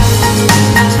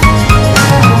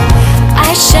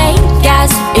 I shake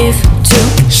as if to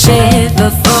shiver,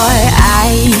 for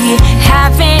I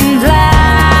have been blind.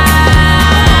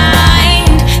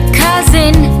 'Cause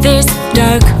in this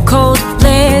dark, cold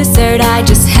place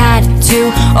to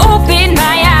open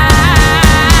my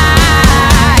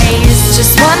eyes.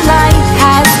 Just one light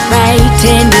has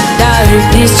brightened the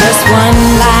darkness. Just one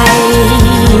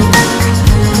light.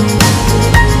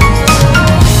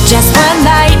 Just one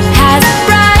light has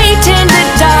brightened the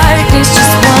darkness.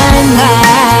 Just one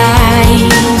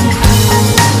light.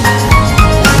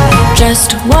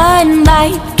 Just one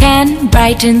light can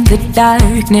brighten the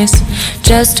darkness.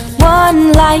 Just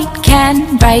one light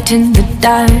can brighten the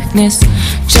darkness.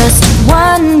 Just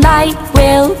one light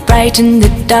will brighten the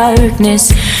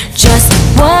darkness. Just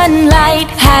one light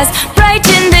has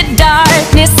brightened the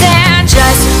darkness. And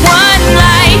just one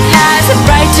light has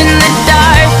brightened the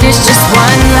darkness. Just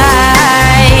one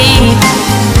light.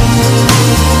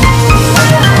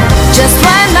 Just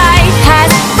one light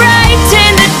has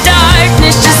brightened the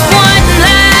darkness. Just one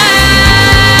light.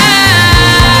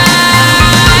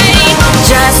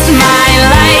 Just my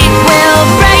light will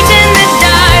brighten the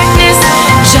darkness.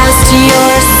 Just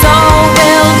your soul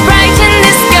will brighten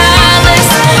this girlless.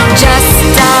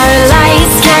 Just our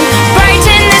lights can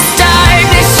brighten this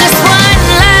darkness. Just one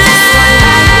light.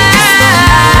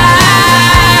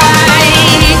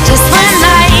 Just one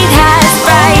light has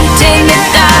brightened the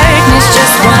darkness.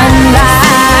 Just one light.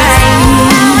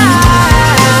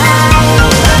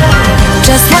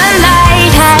 Just one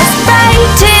light has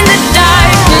brightened the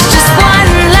darkness. Just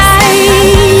one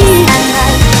light.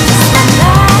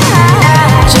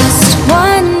 Just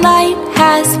one light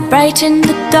has brightened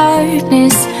the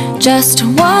darkness. Just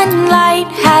one light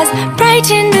has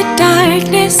brightened the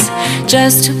darkness.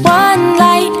 Just one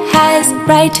light has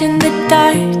brightened the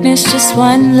darkness. Just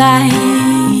one light.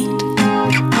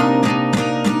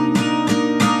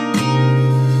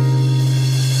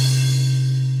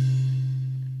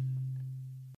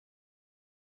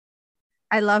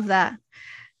 I love that.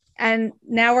 And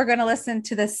now we're going to listen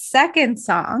to the second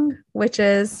song, which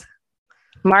is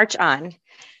March On.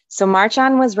 So March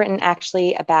On was written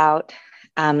actually about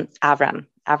Avram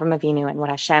Avinu, and what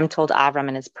Hashem told Avram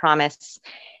in his promise.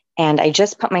 And I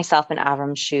just put myself in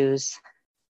Avram's shoes.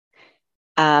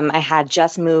 I had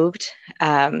just moved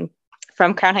from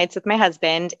Crown Heights with my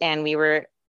husband, and we were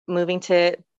moving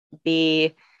to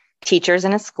be teachers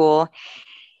in a school.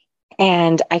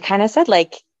 And I kind of said,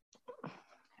 like,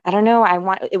 I don't know,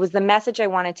 it was the message I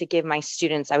wanted to give my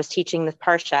students. I was teaching the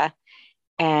Parsha,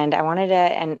 and I wanted to,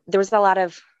 and there was a lot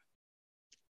of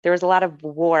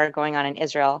war going on in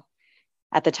Israel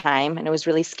at the time, and it was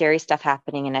really scary stuff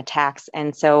happening and attacks.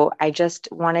 And so I just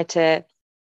wanted to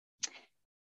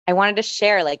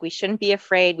share, like, we shouldn't be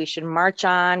afraid. We should march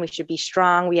on. We should be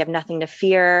strong. We have nothing to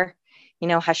fear. You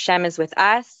know, Hashem is with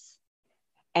us.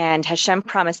 And Hashem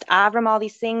promised Avram all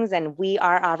these things, and we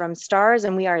are Avram's stars,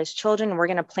 and we are his children, and we're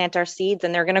going to plant our seeds,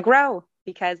 and they're going to grow,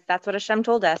 because that's what Hashem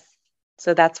told us.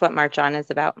 So that's what March On is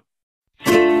about.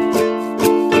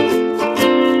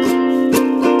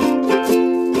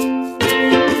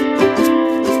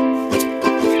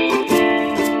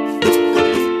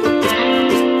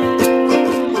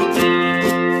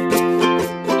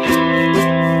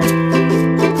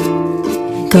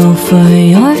 Go for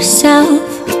yourself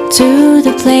to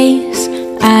the place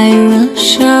I will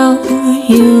show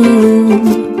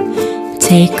you.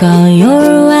 Take all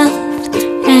your wealth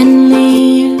and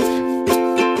leave.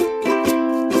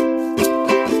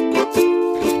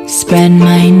 Spread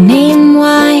my name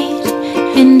wide,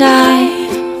 and I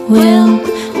will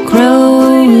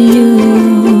grow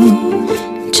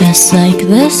you. Just like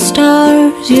the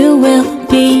stars you will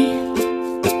be.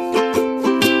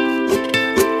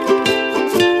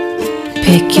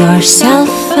 Pick yourself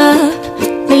up,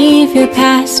 leave your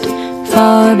past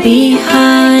far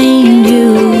behind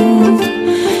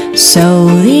you. Sow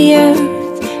the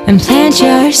earth and plant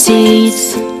your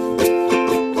seeds.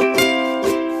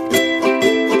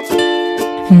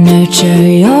 Nurture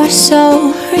your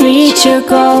soul, reach your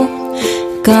goal.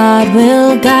 God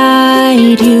will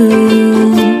guide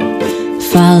you.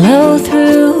 Follow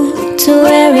through to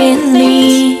where it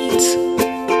leads.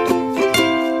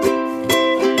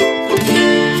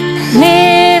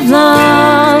 Live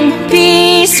long,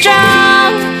 be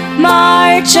strong,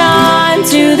 march on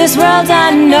to this world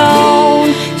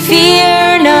unknown.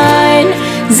 Fear none,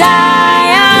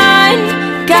 Zion,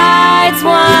 God's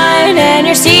one, and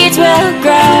your seeds will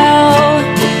grow.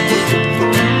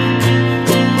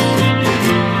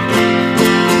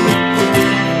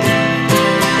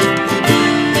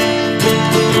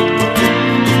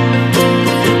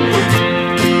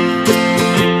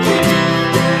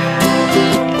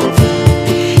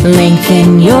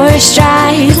 Lengthen your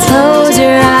strides, close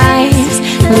your eyes,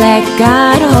 let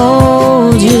God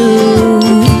hold you.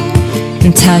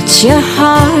 And touch your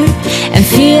heart and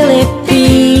feel it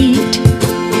beat.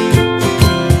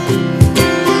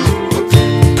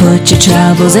 Put your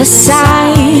troubles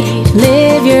aside,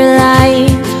 live your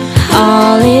life,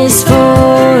 all is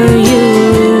for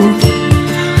you.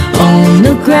 On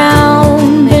the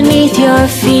ground beneath your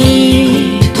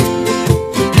feet,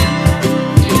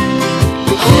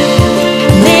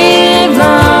 live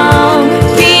long,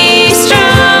 be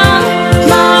strong,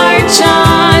 march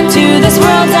on to this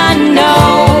world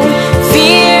unknown.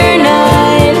 Fear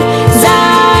not,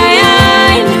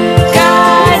 Zion,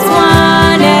 God's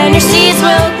one, and your seeds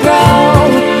will grow.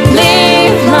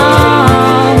 Live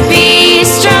long, be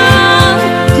strong,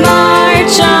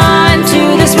 march on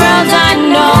to this world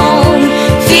unknown.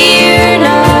 Fear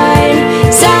not,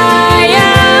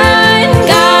 Zion,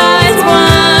 God's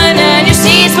one, and your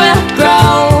seeds will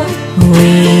grow.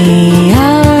 We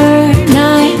are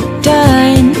not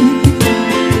done.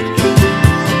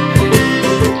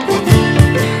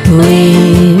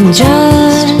 We've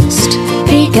just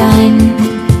begun.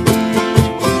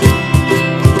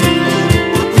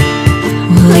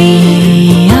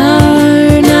 We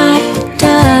are not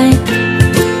done.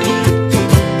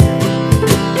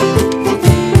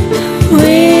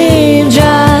 We've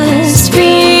just begun.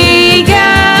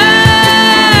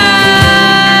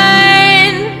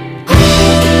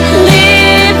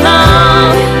 Live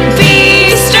long,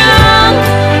 be strong,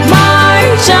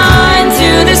 march on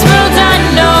to this world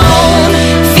unknown.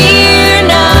 Fear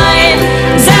not,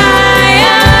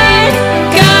 Zion,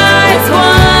 God's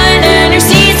one, and your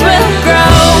seeds will grow.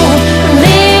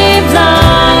 Live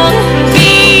long,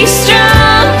 be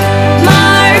strong,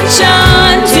 march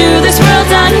on to this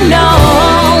world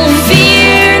unknown.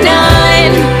 Fear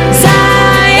not,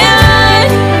 Zion,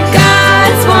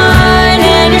 God's one,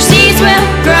 and your seeds will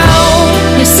grow.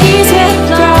 Your seeds will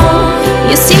grow.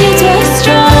 Your seeds will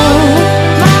grow.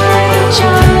 March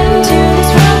on to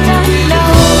this world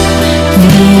unknown.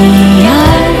 We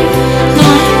are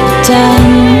not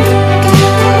done.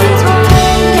 God's one,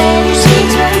 and your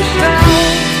seeds will grow.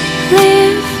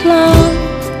 Live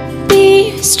long,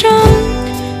 be strong,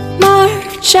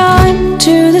 march on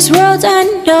to this world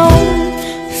unknown.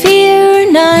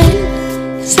 Fear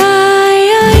none,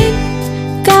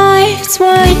 Zion, God's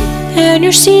one, and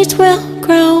your seeds will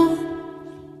grow.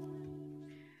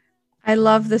 I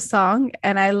love the song,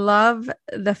 and I love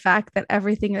the fact that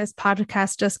everything in this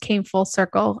podcast just came full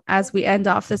circle as we end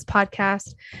off this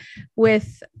podcast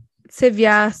with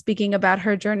Sivya speaking about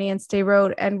her journey in Stay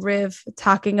Road and Riv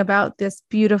talking about this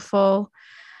beautiful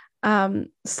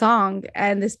song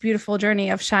and this beautiful journey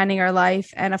of shining our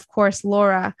life. And of course,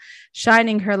 Laura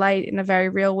shining her light in a very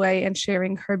real way and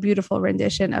sharing her beautiful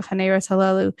rendition of Haneros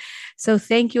Halalu. So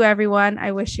thank you, everyone.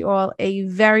 I wish you all a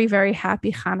very, very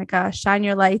happy Hanukkah. Shine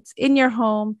your lights in your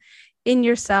home, in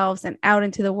yourselves, and out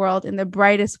into the world in the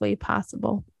brightest way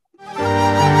possible.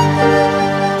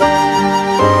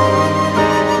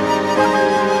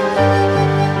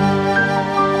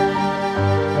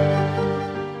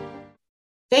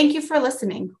 Thank you for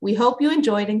listening. We hope you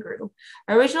enjoyed and grew.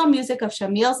 Original music of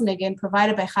Shamil's Niggin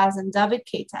provided by Chazan David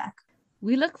Katak.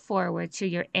 We look forward to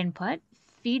your input,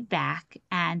 feedback,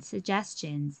 and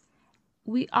suggestions.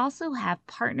 We also have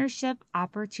partnership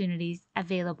opportunities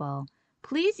available.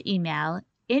 Please email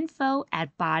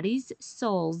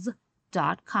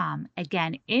info@bodiessouls.com.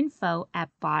 Again,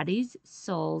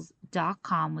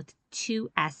 info@bodiessouls.com with 2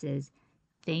 S's.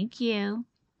 Thank you.